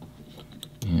retracted,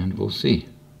 and we'll see.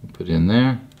 We'll put it in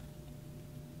there.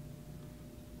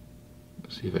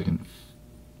 See if I can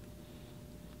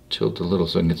tilt a little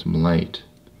so I can get some light.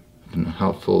 I don't know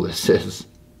how full this is.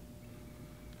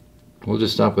 We'll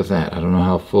just stop with that. I don't know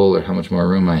how full or how much more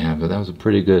room I have, but that was a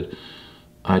pretty good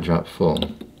eye drop full.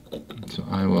 So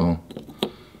I will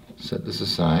set this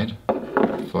aside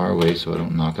far away so I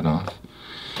don't knock it off.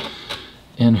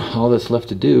 And all that's left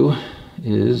to do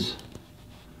is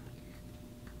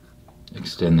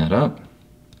extend that up.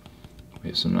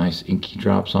 We have some nice inky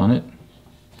drops on it.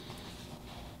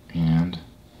 And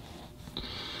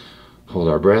hold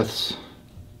our breaths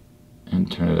and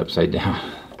turn it upside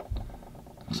down.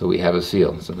 So we have a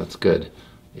seal, so that's good.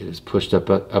 It is pushed up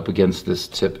against this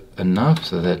tip enough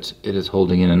so that it is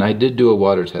holding in. And I did do a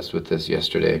water test with this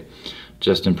yesterday,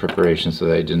 just in preparation so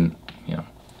that I didn't, you know,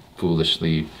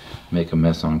 foolishly make a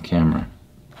mess on camera.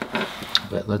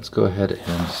 But let's go ahead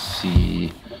and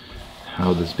see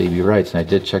how this baby writes. And I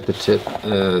did check the tip.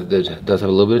 It does have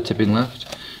a little bit of tipping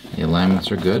left. The alignments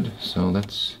are good, so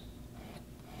let's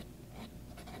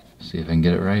see if I can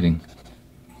get it writing.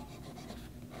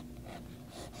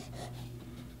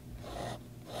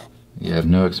 You have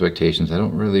no expectations. I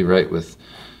don't really write with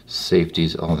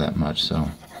safeties all that much, so.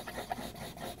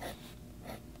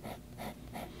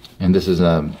 And this is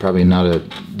probably not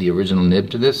the original nib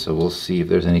to this, so we'll see if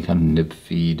there's any kind of nib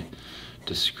feed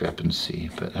discrepancy.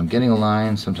 But I'm getting a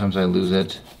line. Sometimes I lose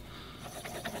it.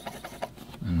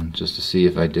 And just to see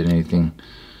if I did anything,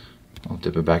 I'll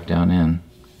dip it back down in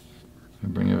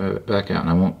and bring it back out, and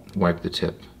I won't wipe the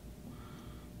tip.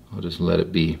 I'll just let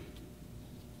it be.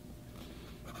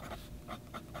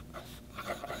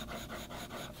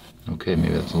 Okay,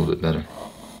 maybe that's a little bit better.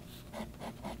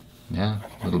 Yeah,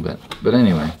 a little bit. But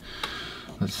anyway,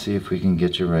 let's see if we can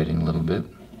get you writing a little bit.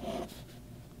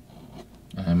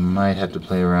 I might have to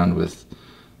play around with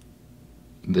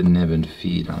the nib and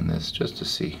feed on this just to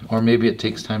see. Or maybe it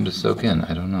takes time to soak in,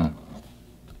 I don't know.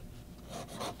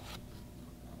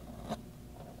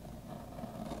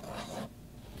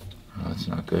 Oh, that's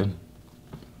not good.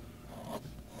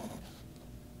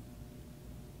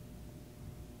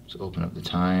 Let's open up the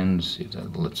tines, see if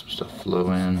that'll let some stuff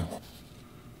flow in.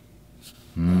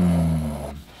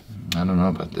 I don't know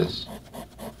about this.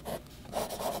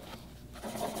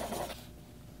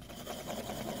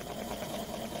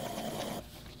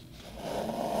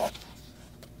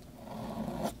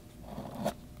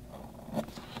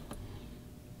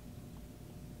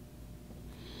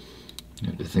 You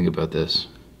have to think about this.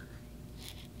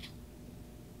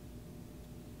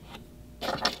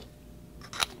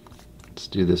 Let's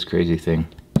do this crazy thing.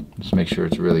 Just make sure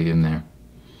it's really in there.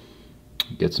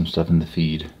 Get some stuff in the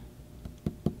feed.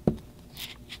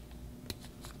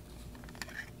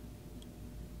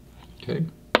 Okay.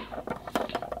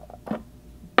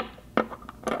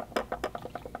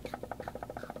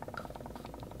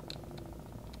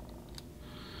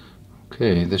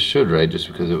 Okay, this should write just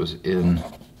because it was in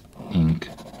ink.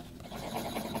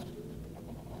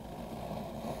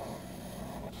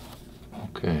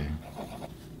 Okay.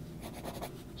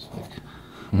 It's like,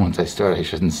 once I start, I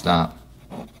shouldn't stop.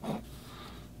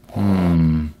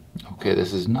 Okay,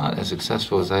 this is not as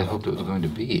successful as I hoped it was going to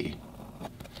be.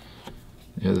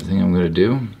 The other thing I'm going to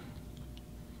do,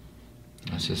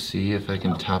 let's just see if I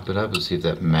can top it up and see if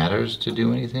that matters to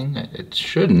do anything. It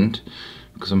shouldn't,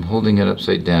 because I'm holding it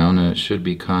upside down and it should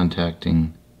be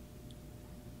contacting.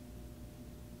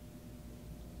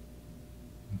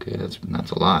 Okay, that's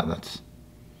a lot. That's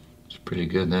pretty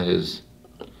good. That is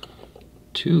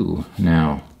 2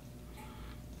 now.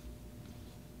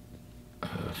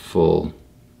 Full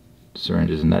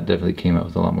syringes, and that definitely came out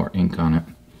with a lot more ink on it.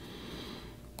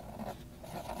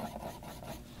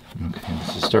 Okay,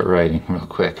 let's just start writing real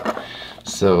quick.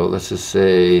 So let's just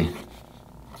say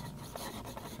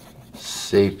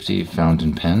safety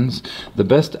fountain pens. The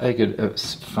best I could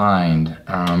find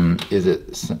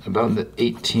is about the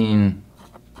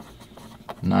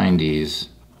 1890s.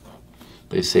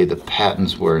 They say the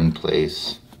patents were in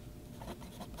place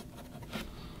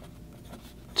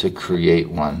to create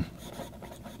one.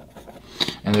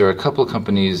 And there were a couple of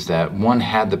companies that one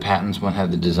had the patents, one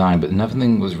had the design, but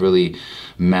nothing was really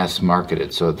mass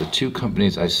marketed. So the two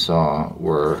companies I saw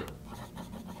were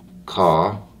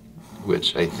Caw,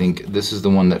 which I think this is the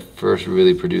one that first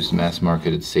really produced mass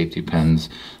marketed safety pens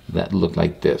that look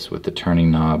like this with the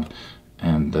turning knob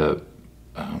and the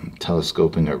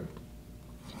telescoping, or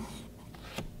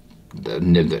the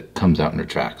nib that comes out and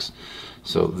retracts.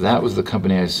 So that was the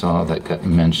company I saw that got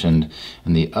mentioned.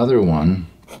 And the other one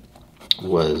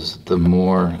was the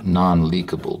more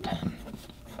non-leakable pen.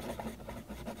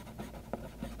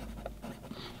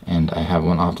 And I have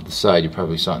one off to the side. You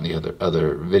probably saw it in the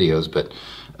other videos, but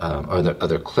or the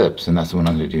other clips, and that's the one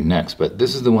I'm going to do next. But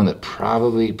this is the one that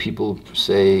probably people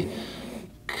say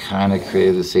kind of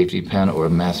created the safety pen or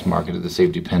mass marketed the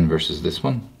safety pen versus this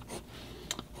one.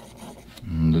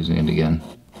 I'm losing it again.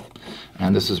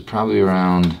 And this is probably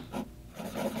around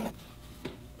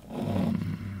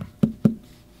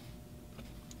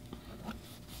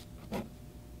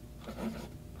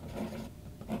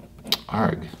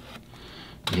Arg.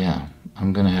 Yeah,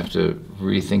 I'm gonna have to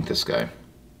rethink this guy.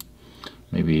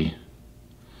 Maybe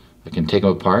I can take him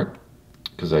apart,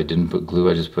 because I didn't put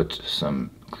glue, I just put some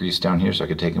grease down here so I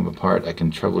could take him apart. I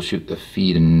can troubleshoot the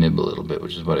feed and nib a little bit,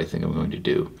 which is what I think I'm going to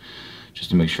do,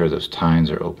 just to make sure those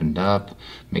tines are opened up,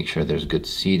 make sure there's good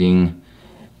seating,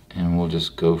 and we'll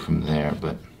just go from there.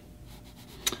 But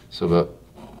so about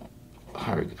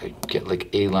I get like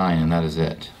a line, and that is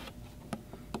it.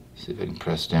 See if I can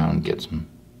press down and get some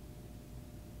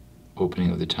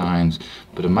opening of the tines,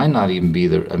 but it might not even be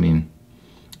the, I mean,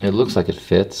 it looks like it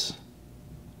fits,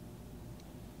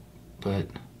 but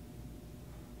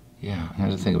yeah, I have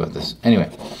to think about this.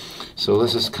 Anyway, so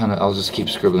let's just kind of, I'll just keep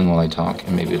scribbling while I talk,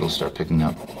 and maybe it'll start picking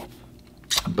up.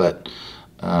 But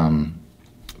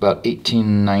about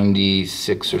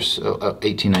 1896 or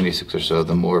so,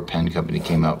 the Moore Pen Company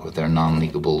came out with their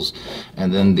non-leakables,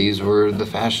 and then these were the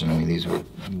fashion. I mean, these were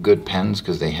good pens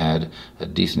because they had a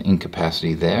decent ink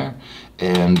capacity there,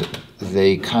 and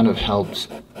they kind of helped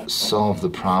solve the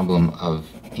problem of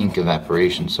ink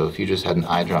evaporation. So if you just had an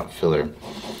eye drop filler,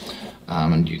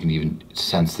 and you can even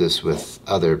sense this with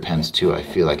other pens too, I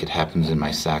feel like it happens in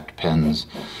my sacked pens,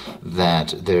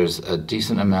 that there's a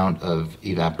decent amount of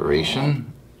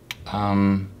evaporation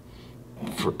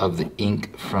of the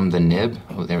ink from the nib.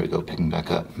 Oh, there we go, picking back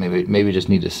up. Maybe just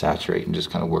need to saturate and just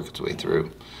kind of work its way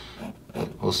through. But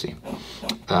we'll see.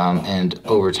 And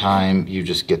over time, you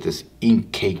just get this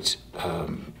ink-caked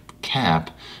cap,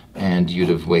 and you'd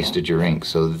have wasted your ink.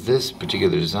 So this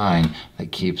particular design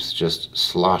that keeps just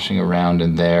sloshing around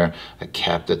in there, a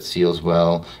cap that seals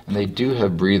well, and they do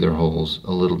have breather holes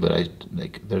a little bit.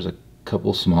 There's a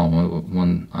couple small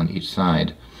one on each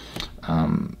side.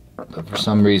 But for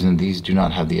some reason, these do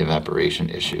not have the evaporation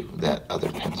issue that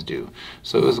other pens do.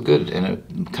 So it was good, and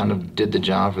it kind of did the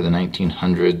job for the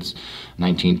 1900s,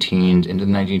 19-teens, into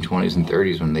the 1920s and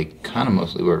 30s, when they kind of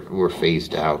mostly were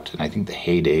phased out. And I think the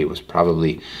heyday was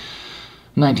probably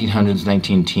 1900s,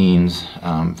 19-teens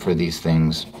for these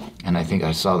things. And I think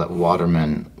I saw that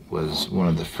Waterman was one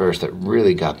of the first that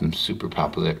really got them super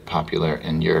popular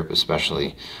in Europe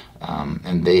especially.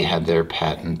 And they had their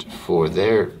patent for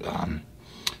their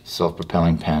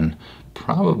self-propelling pen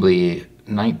probably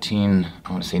I want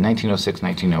to say 1906,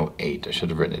 1908. I should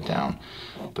have written it down,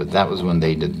 but that was when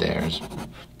they did theirs.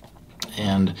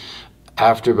 And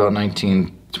after about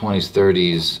 1920s,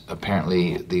 30s,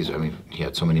 apparently these, I mean, he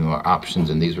had so many more options,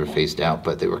 and these were phased out,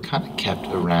 but they were kind of kept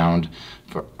around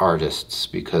for artists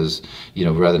because, you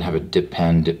know, rather than have a dip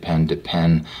pen, and to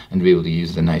be able to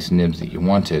use the nice nibs that you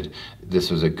wanted,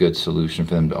 this was a good solution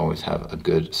for them to always have a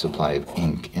good supply of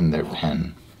ink in their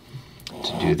pen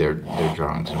to do their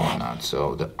drawings and whatnot.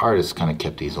 So the artists kind of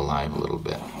kept these alive a little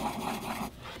bit.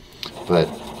 But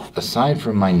aside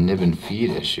from my nib and feed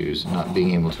issues, not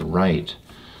being able to write,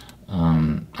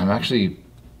 I'm actually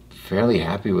fairly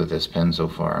happy with this pen so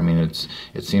far. I mean,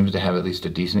 it seems to have at least a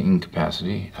decent ink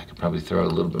capacity. I could probably throw a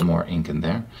little bit more ink in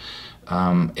there.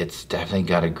 It's definitely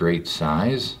got a great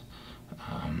size.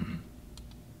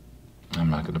 I'm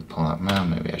not going to pull out, well,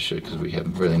 maybe I should, because we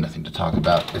have really nothing to talk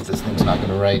about if this thing's not going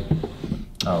to write.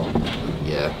 Oh,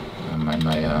 yeah,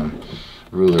 my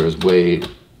ruler is way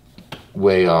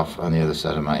off on the other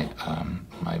side of my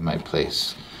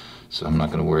place, so I'm not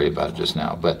going to worry about it just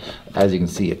now. But as you can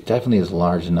see, it definitely is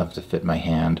large enough to fit my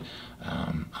hand.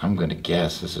 I'm going to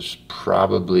guess this is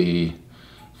probably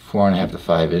 4.5 to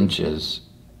 5 inches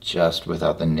just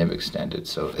without the nib extended.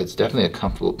 So it's definitely a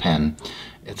comfortable pen.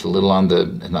 It's a little on the,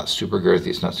 not super girthy,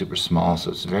 it's not super small,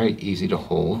 so it's very easy to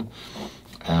hold.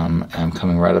 I'm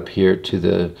coming right up here to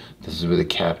the, this is where the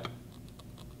cap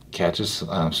catches,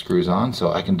 screws on,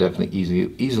 so I can definitely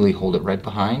easily hold it right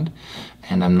behind,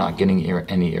 and I'm not getting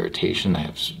any irritation. I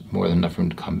have more than enough room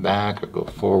to come back or go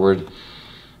forward.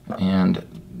 And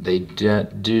they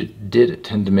did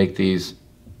tend to make these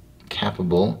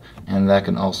cappable, and that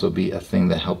can also be a thing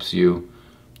that helps you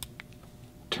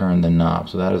turn the knob.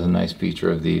 So that is a nice feature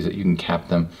of these, that you can cap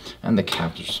them, and the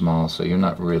caps are small, so you're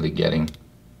not really getting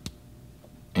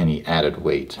any added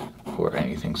weight or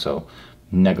anything. So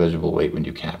negligible weight when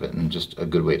you cap it, and just a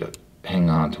good way to hang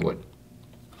on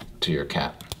to your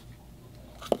cap.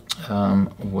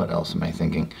 What else am I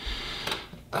thinking?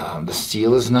 The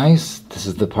seal is nice. This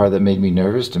is the part that made me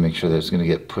nervous, to make sure that it's going to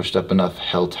get pushed up enough,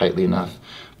 held tightly enough,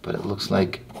 but it looks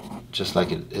like, just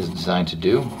like it is designed to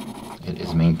do, it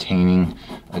is maintaining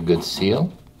a good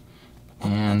seal.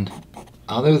 And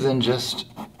other than just,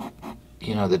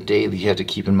 you know, the daily, you have to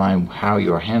keep in mind how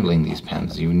you're handling these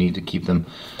pens. You need to keep them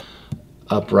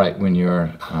upright when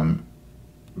you're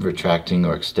retracting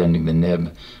or extending the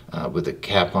nib. With the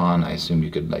cap on, I assume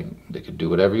you could, they could do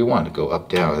whatever you want, to go up,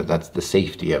 down. That's the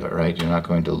safety of it, right? You're not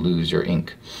going to lose your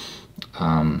ink.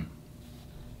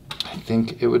 I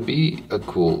think it would be a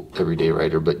cool everyday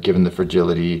writer, but given the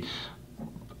fragility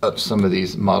of some of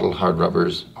these modeled hard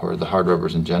rubbers, or the hard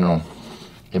rubbers in general,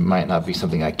 it might not be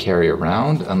something I carry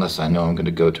around unless I know I'm going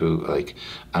to go to,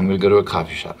 I'm going to go to a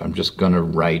coffee shop. I'm just going to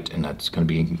write, and that's going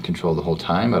to be in control the whole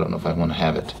time. I don't know if I want to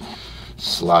have it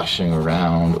sloshing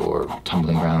around or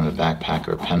tumbling around in a backpack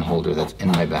or a pen holder that's in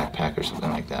my backpack or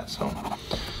something like that. So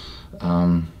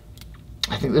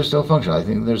I think they're still functional. I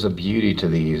think there's a beauty to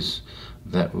these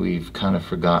that we've kind of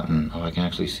forgotten. Oh, I can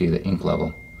actually see the ink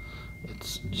level.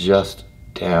 It's just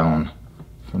down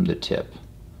from the tip,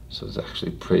 so it's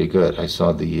actually pretty good. I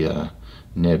saw the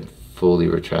nib fully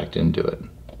retract into it.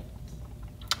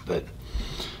 But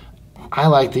I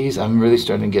like these. I'm really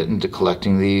starting to get into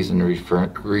collecting these and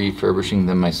refurbishing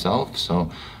them myself,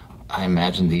 so I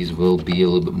imagine these will be a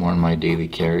little bit more in my daily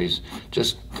carries.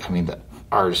 Just, I mean, the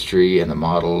artistry and the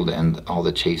modeled and all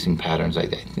the chasing patterns, I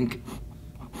think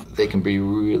they can be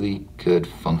really good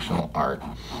functional art,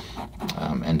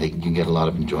 and you can get a lot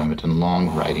of enjoyment and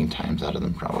long writing times out of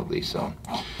them probably. So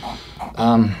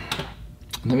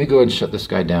let me go ahead and shut this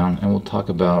guy down, and we'll talk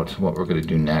about what we're going to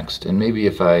do next. And maybe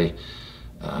if I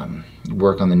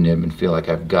work on the nib and feel like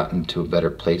I've gotten to a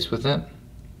better place with it,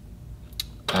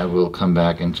 I will come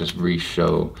back and just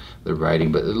re-show the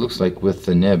writing. But it looks like with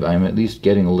the nib, I'm at least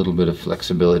getting a little bit of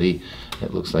flexibility.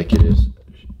 It looks like it is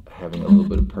having a little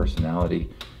bit of personality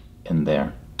in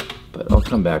there. But I'll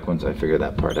come back once I figure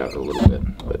that part out a little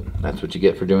bit. But that's what you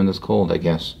get for doing this cold, I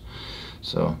guess.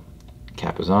 So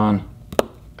cap is on.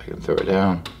 I can throw it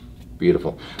down.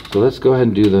 Beautiful. So let's go ahead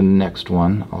and do the next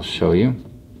one. I'll show you.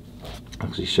 I'll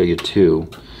actually show you two.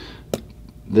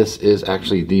 This is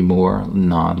actually the more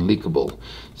non-leakable.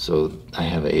 So I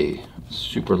have a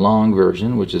super long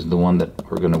version, which is the one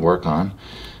that we're going to work on.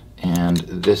 And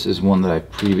this is one that I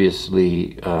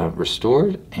previously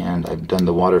restored, and I've done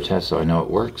the water test, so I know it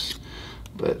works.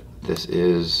 But this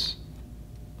is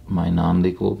my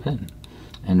non-leakable pen.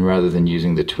 And rather than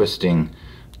using the twisting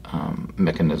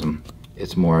mechanism,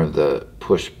 it's more of the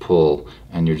push-pull,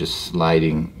 and you're just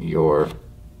sliding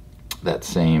that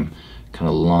same kind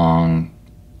of long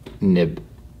nib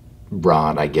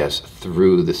rod, I guess,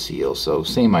 through the seal. So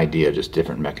same idea, just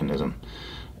different mechanism.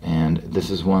 And this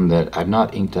is one that I've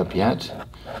not inked up yet,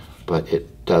 but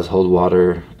it does hold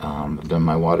water. I've done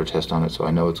my water test on it, so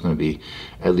I know it's going to be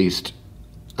at least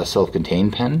a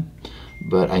self-contained pen.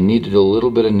 But I need to do a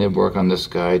little bit of nib work on this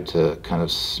guy to kind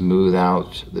of smooth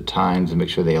out the tines and make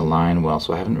sure they align well.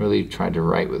 So I haven't really tried to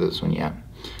write with this one yet.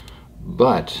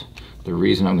 But the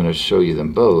reason I'm going to show you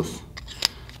them both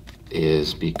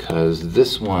is because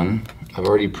this one, I've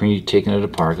already taken it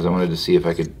apart because I wanted to see if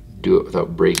I could do it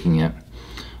without breaking it.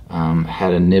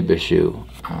 Had a nib issue.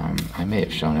 I may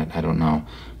have shown it, I don't know.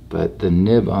 But the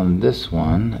nib on this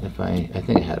one, I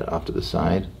think I had it off to the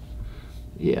side.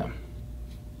 Yeah.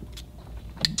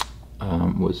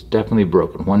 Was definitely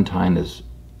broken. One tine is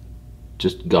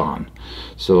just gone.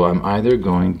 So I'm either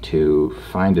going to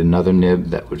find another nib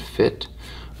that would fit,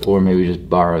 or maybe just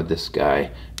borrow this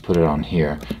guy, put it on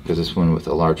here, because this one with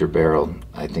a larger barrel,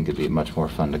 I think it'd be much more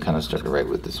fun to kind of start to write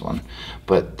with this one.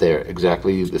 But they're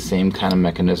exactly the same kind of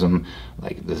mechanism.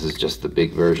 Like, this is just the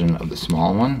big version of the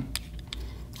small one,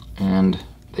 and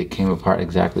they came apart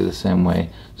exactly the same way.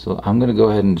 So I'm going to go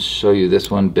ahead and show you this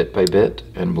one bit by bit,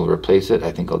 and we'll replace it.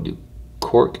 I think I'll do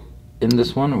cork in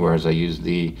this one, whereas I use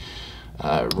the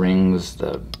rings,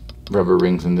 the rubber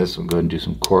rings in this. We'll go ahead and do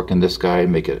some cork in this guy,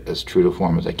 make it as true to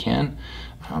form as I can.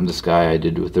 This guy I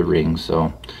did with the rings,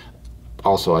 so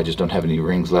also I just don't have any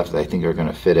rings left that I think are going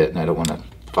to fit it, and I don't want to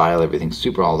file everything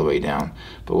super all the way down.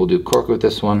 But we'll do cork with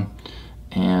this one,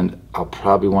 and I'll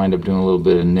probably wind up doing a little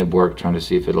bit of nib work, trying to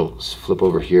see if it'll flip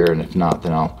over here, and if not,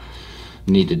 then I'll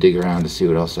need to dig around to see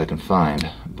what else I can find.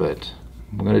 But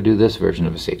we're going to do this version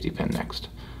of a safety pin next,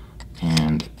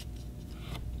 and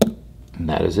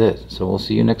that is it. So we'll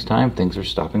see you next time. Thanks for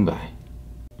stopping by.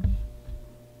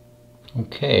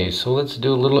 Okay, so let's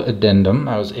do a little addendum.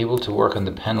 I was able to work on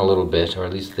the pen a little bit, or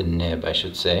at least the nib, I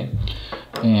should say.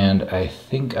 And I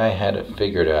think I had it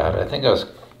figured out. I think I was,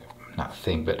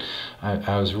 but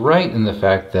I was right in the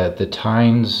fact that the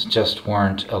tines just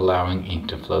weren't allowing ink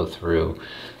to flow through.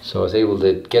 So I was able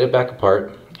to get it back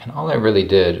apart, and all I really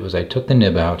did was I took the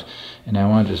nib out, and I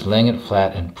wanted just laying it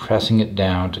flat and pressing it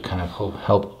down to kind of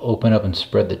help open up and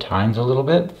spread the tines a little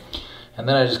bit. And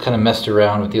then I just kind of messed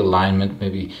around with the alignment,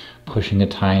 maybe pushing a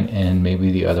tine in, maybe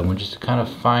the other one, just to kind of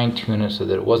fine tune it so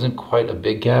that it wasn't quite a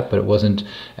big gap, but it wasn't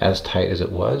as tight as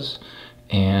it was.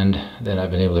 And then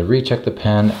I've been able to recheck the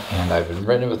pen, and I've been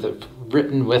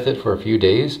written with it for a few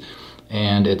days,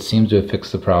 and it seems to have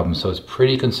fixed the problem. So it's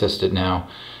pretty consistent now,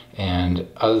 and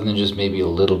other than just maybe a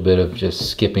little bit of just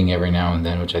skipping every now and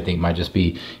then, which I think might just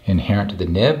be inherent to the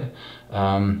nib,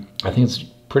 I think it's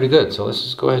pretty good. So let's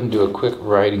just go ahead and do a quick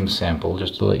writing sample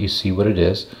just to let you see what it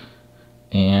is.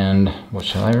 And what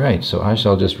shall I write? So I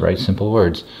shall just write simple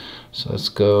words. So let's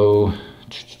go.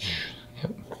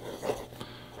 Yep.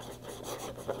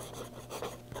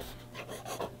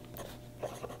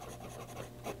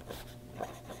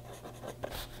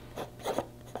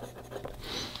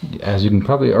 As you can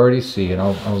probably already see, and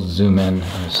I'll zoom in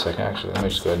a second. Actually, let me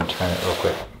just go ahead and turn it real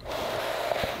quick.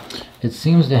 It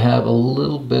seems to have a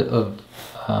little bit of,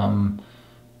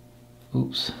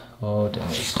 oops, oh damn,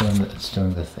 it's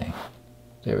doing the thing.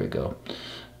 There we go.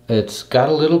 It's got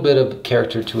a little bit of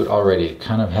character to it already. It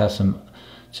kind of has some,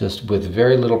 just with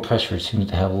very little pressure, it seems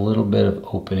to have a little bit of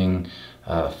opening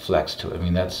flex to it. I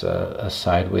mean, that's a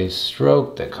sideways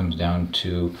stroke that comes down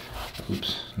to,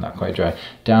 oops, not quite dry,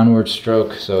 downward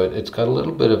stroke. So it's got a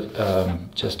little bit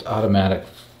of just automatic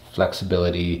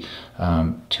flexibility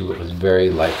to it with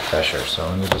very light pressure. So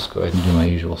let me just go ahead and do my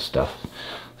usual stuff.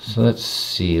 So let's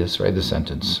see, let's write the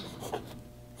sentence.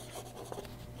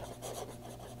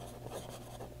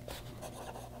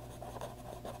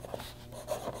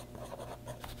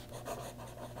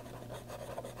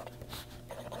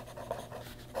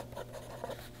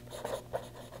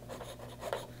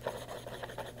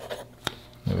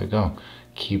 There we go.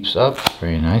 Keeps up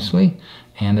very nicely.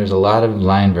 And there's a lot of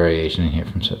line variation in here,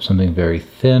 from something very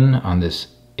thin on this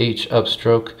H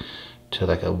upstroke to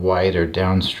like a wider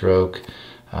downstroke,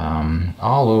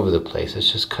 all over the place.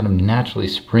 It's just kind of naturally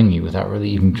springy without really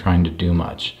even trying to do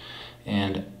much.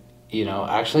 And, you know,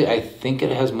 actually I think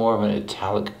it has more of an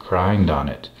italic grind on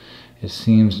it. It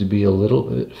seems to be a little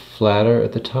bit flatter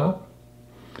at the top,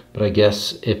 but I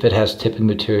guess if it has tipping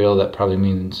material, that probably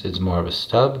means it's more of a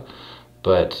stub.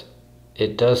 But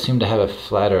it does seem to have a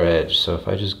flatter edge. So if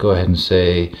I just go ahead and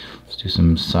say, let's do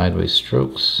some sideways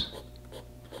strokes,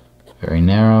 very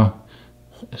narrow,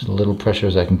 as little pressure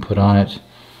as I can put on it,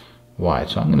 wide.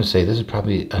 So I'm going to say this is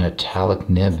probably an italic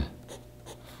nib,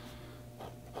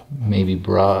 maybe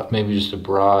broad, maybe just a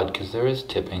broad, because there is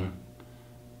tipping,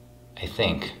 I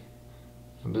think.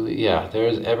 I believe, yeah, there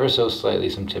is ever so slightly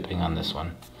some tipping on this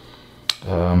one.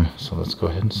 So let's go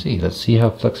ahead and see. Let's see how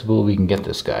flexible we can get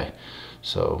this guy.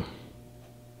 So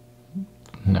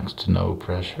next to no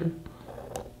pressure,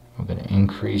 we're going to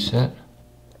increase it.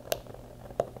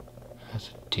 That's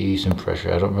a decent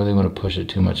pressure. I don't really want to push it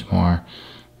too much more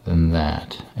than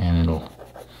that, and it'll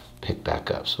pick back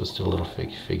up. So let's do a little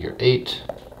figure 8.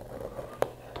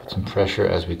 Put some pressure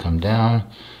as we come down,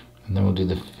 and then we'll do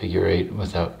the figure 8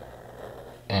 without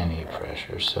any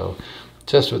pressure. So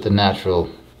just with the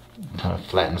natural kind of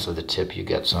flatness of the tip, you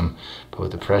get some, but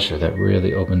with the pressure, that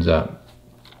really opens up.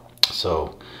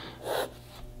 So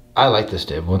I like this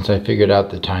nib. Once I figured out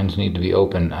the tines need to be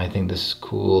open, I think this is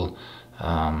cool.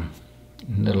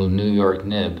 Little New York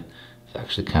nib. It's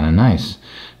actually kind of nice.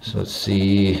 So let's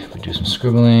see if we do some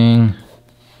scribbling.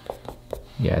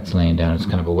 Yeah, it's laying down. It's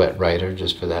kind of a wet writer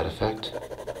just for that effect.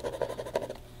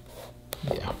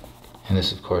 Yeah. And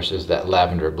this, of course, is that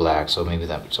lavender black, so maybe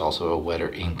that's also a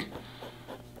wetter ink.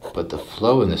 But the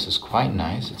flow in this is quite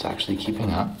nice. It's actually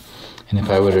keeping up. And if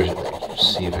I were to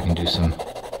see if I can do some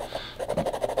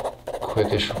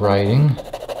quickish writing.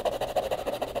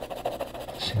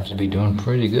 Seems to be doing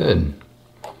pretty good.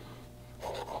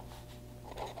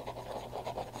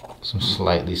 Some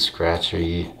slightly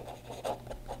scratchy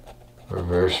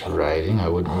reverse writing. I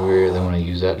wouldn't really want to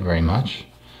use that very much.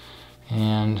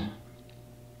 And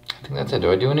I think that's it.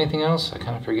 Do I do anything else? I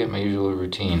kind of forget my usual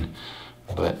routine.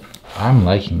 But I'm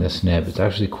liking this nib. It's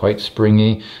actually quite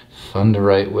springy, fun to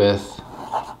write with.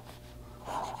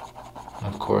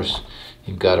 Of course,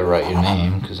 you've got to write your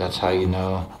name, because that's how you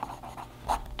know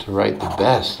to write the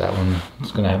best. That one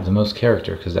is going to have the most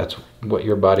character, because that's what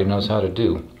your body knows how to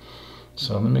do.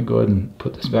 So let me go ahead and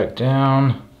put this back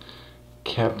down,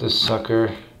 cap this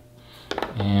sucker,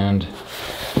 and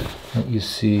let you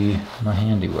see my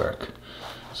handiwork.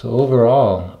 So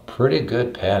overall, pretty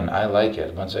good pen. I like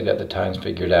it. Once I got the tines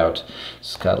figured out,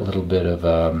 it's got a little bit of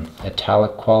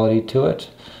italic quality to it.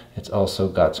 It's also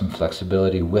got some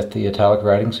flexibility with the italic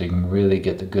writing, so you can really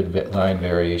get the good line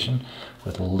variation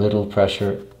with little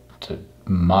pressure to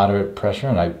moderate pressure.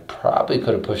 And I probably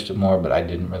could have pushed it more, but I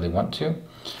didn't really want to.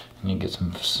 And you get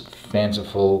some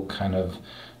fanciful kind of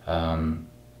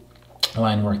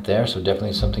line work there, so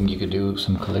definitely something you could do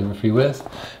some calligraphy with,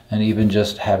 and even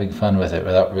just having fun with it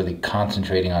without really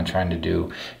concentrating on trying to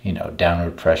do, you know,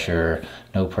 downward pressure,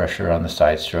 no pressure on the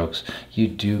side strokes. You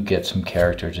do get some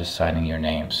character just signing your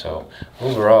name. So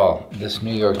overall, this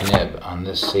New York nib on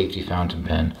this safety fountain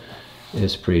pen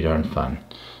is pretty darn fun.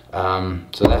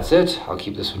 So that's it. I'll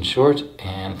keep this one short,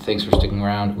 and thanks for sticking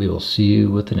around. We will see you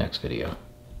with the next video.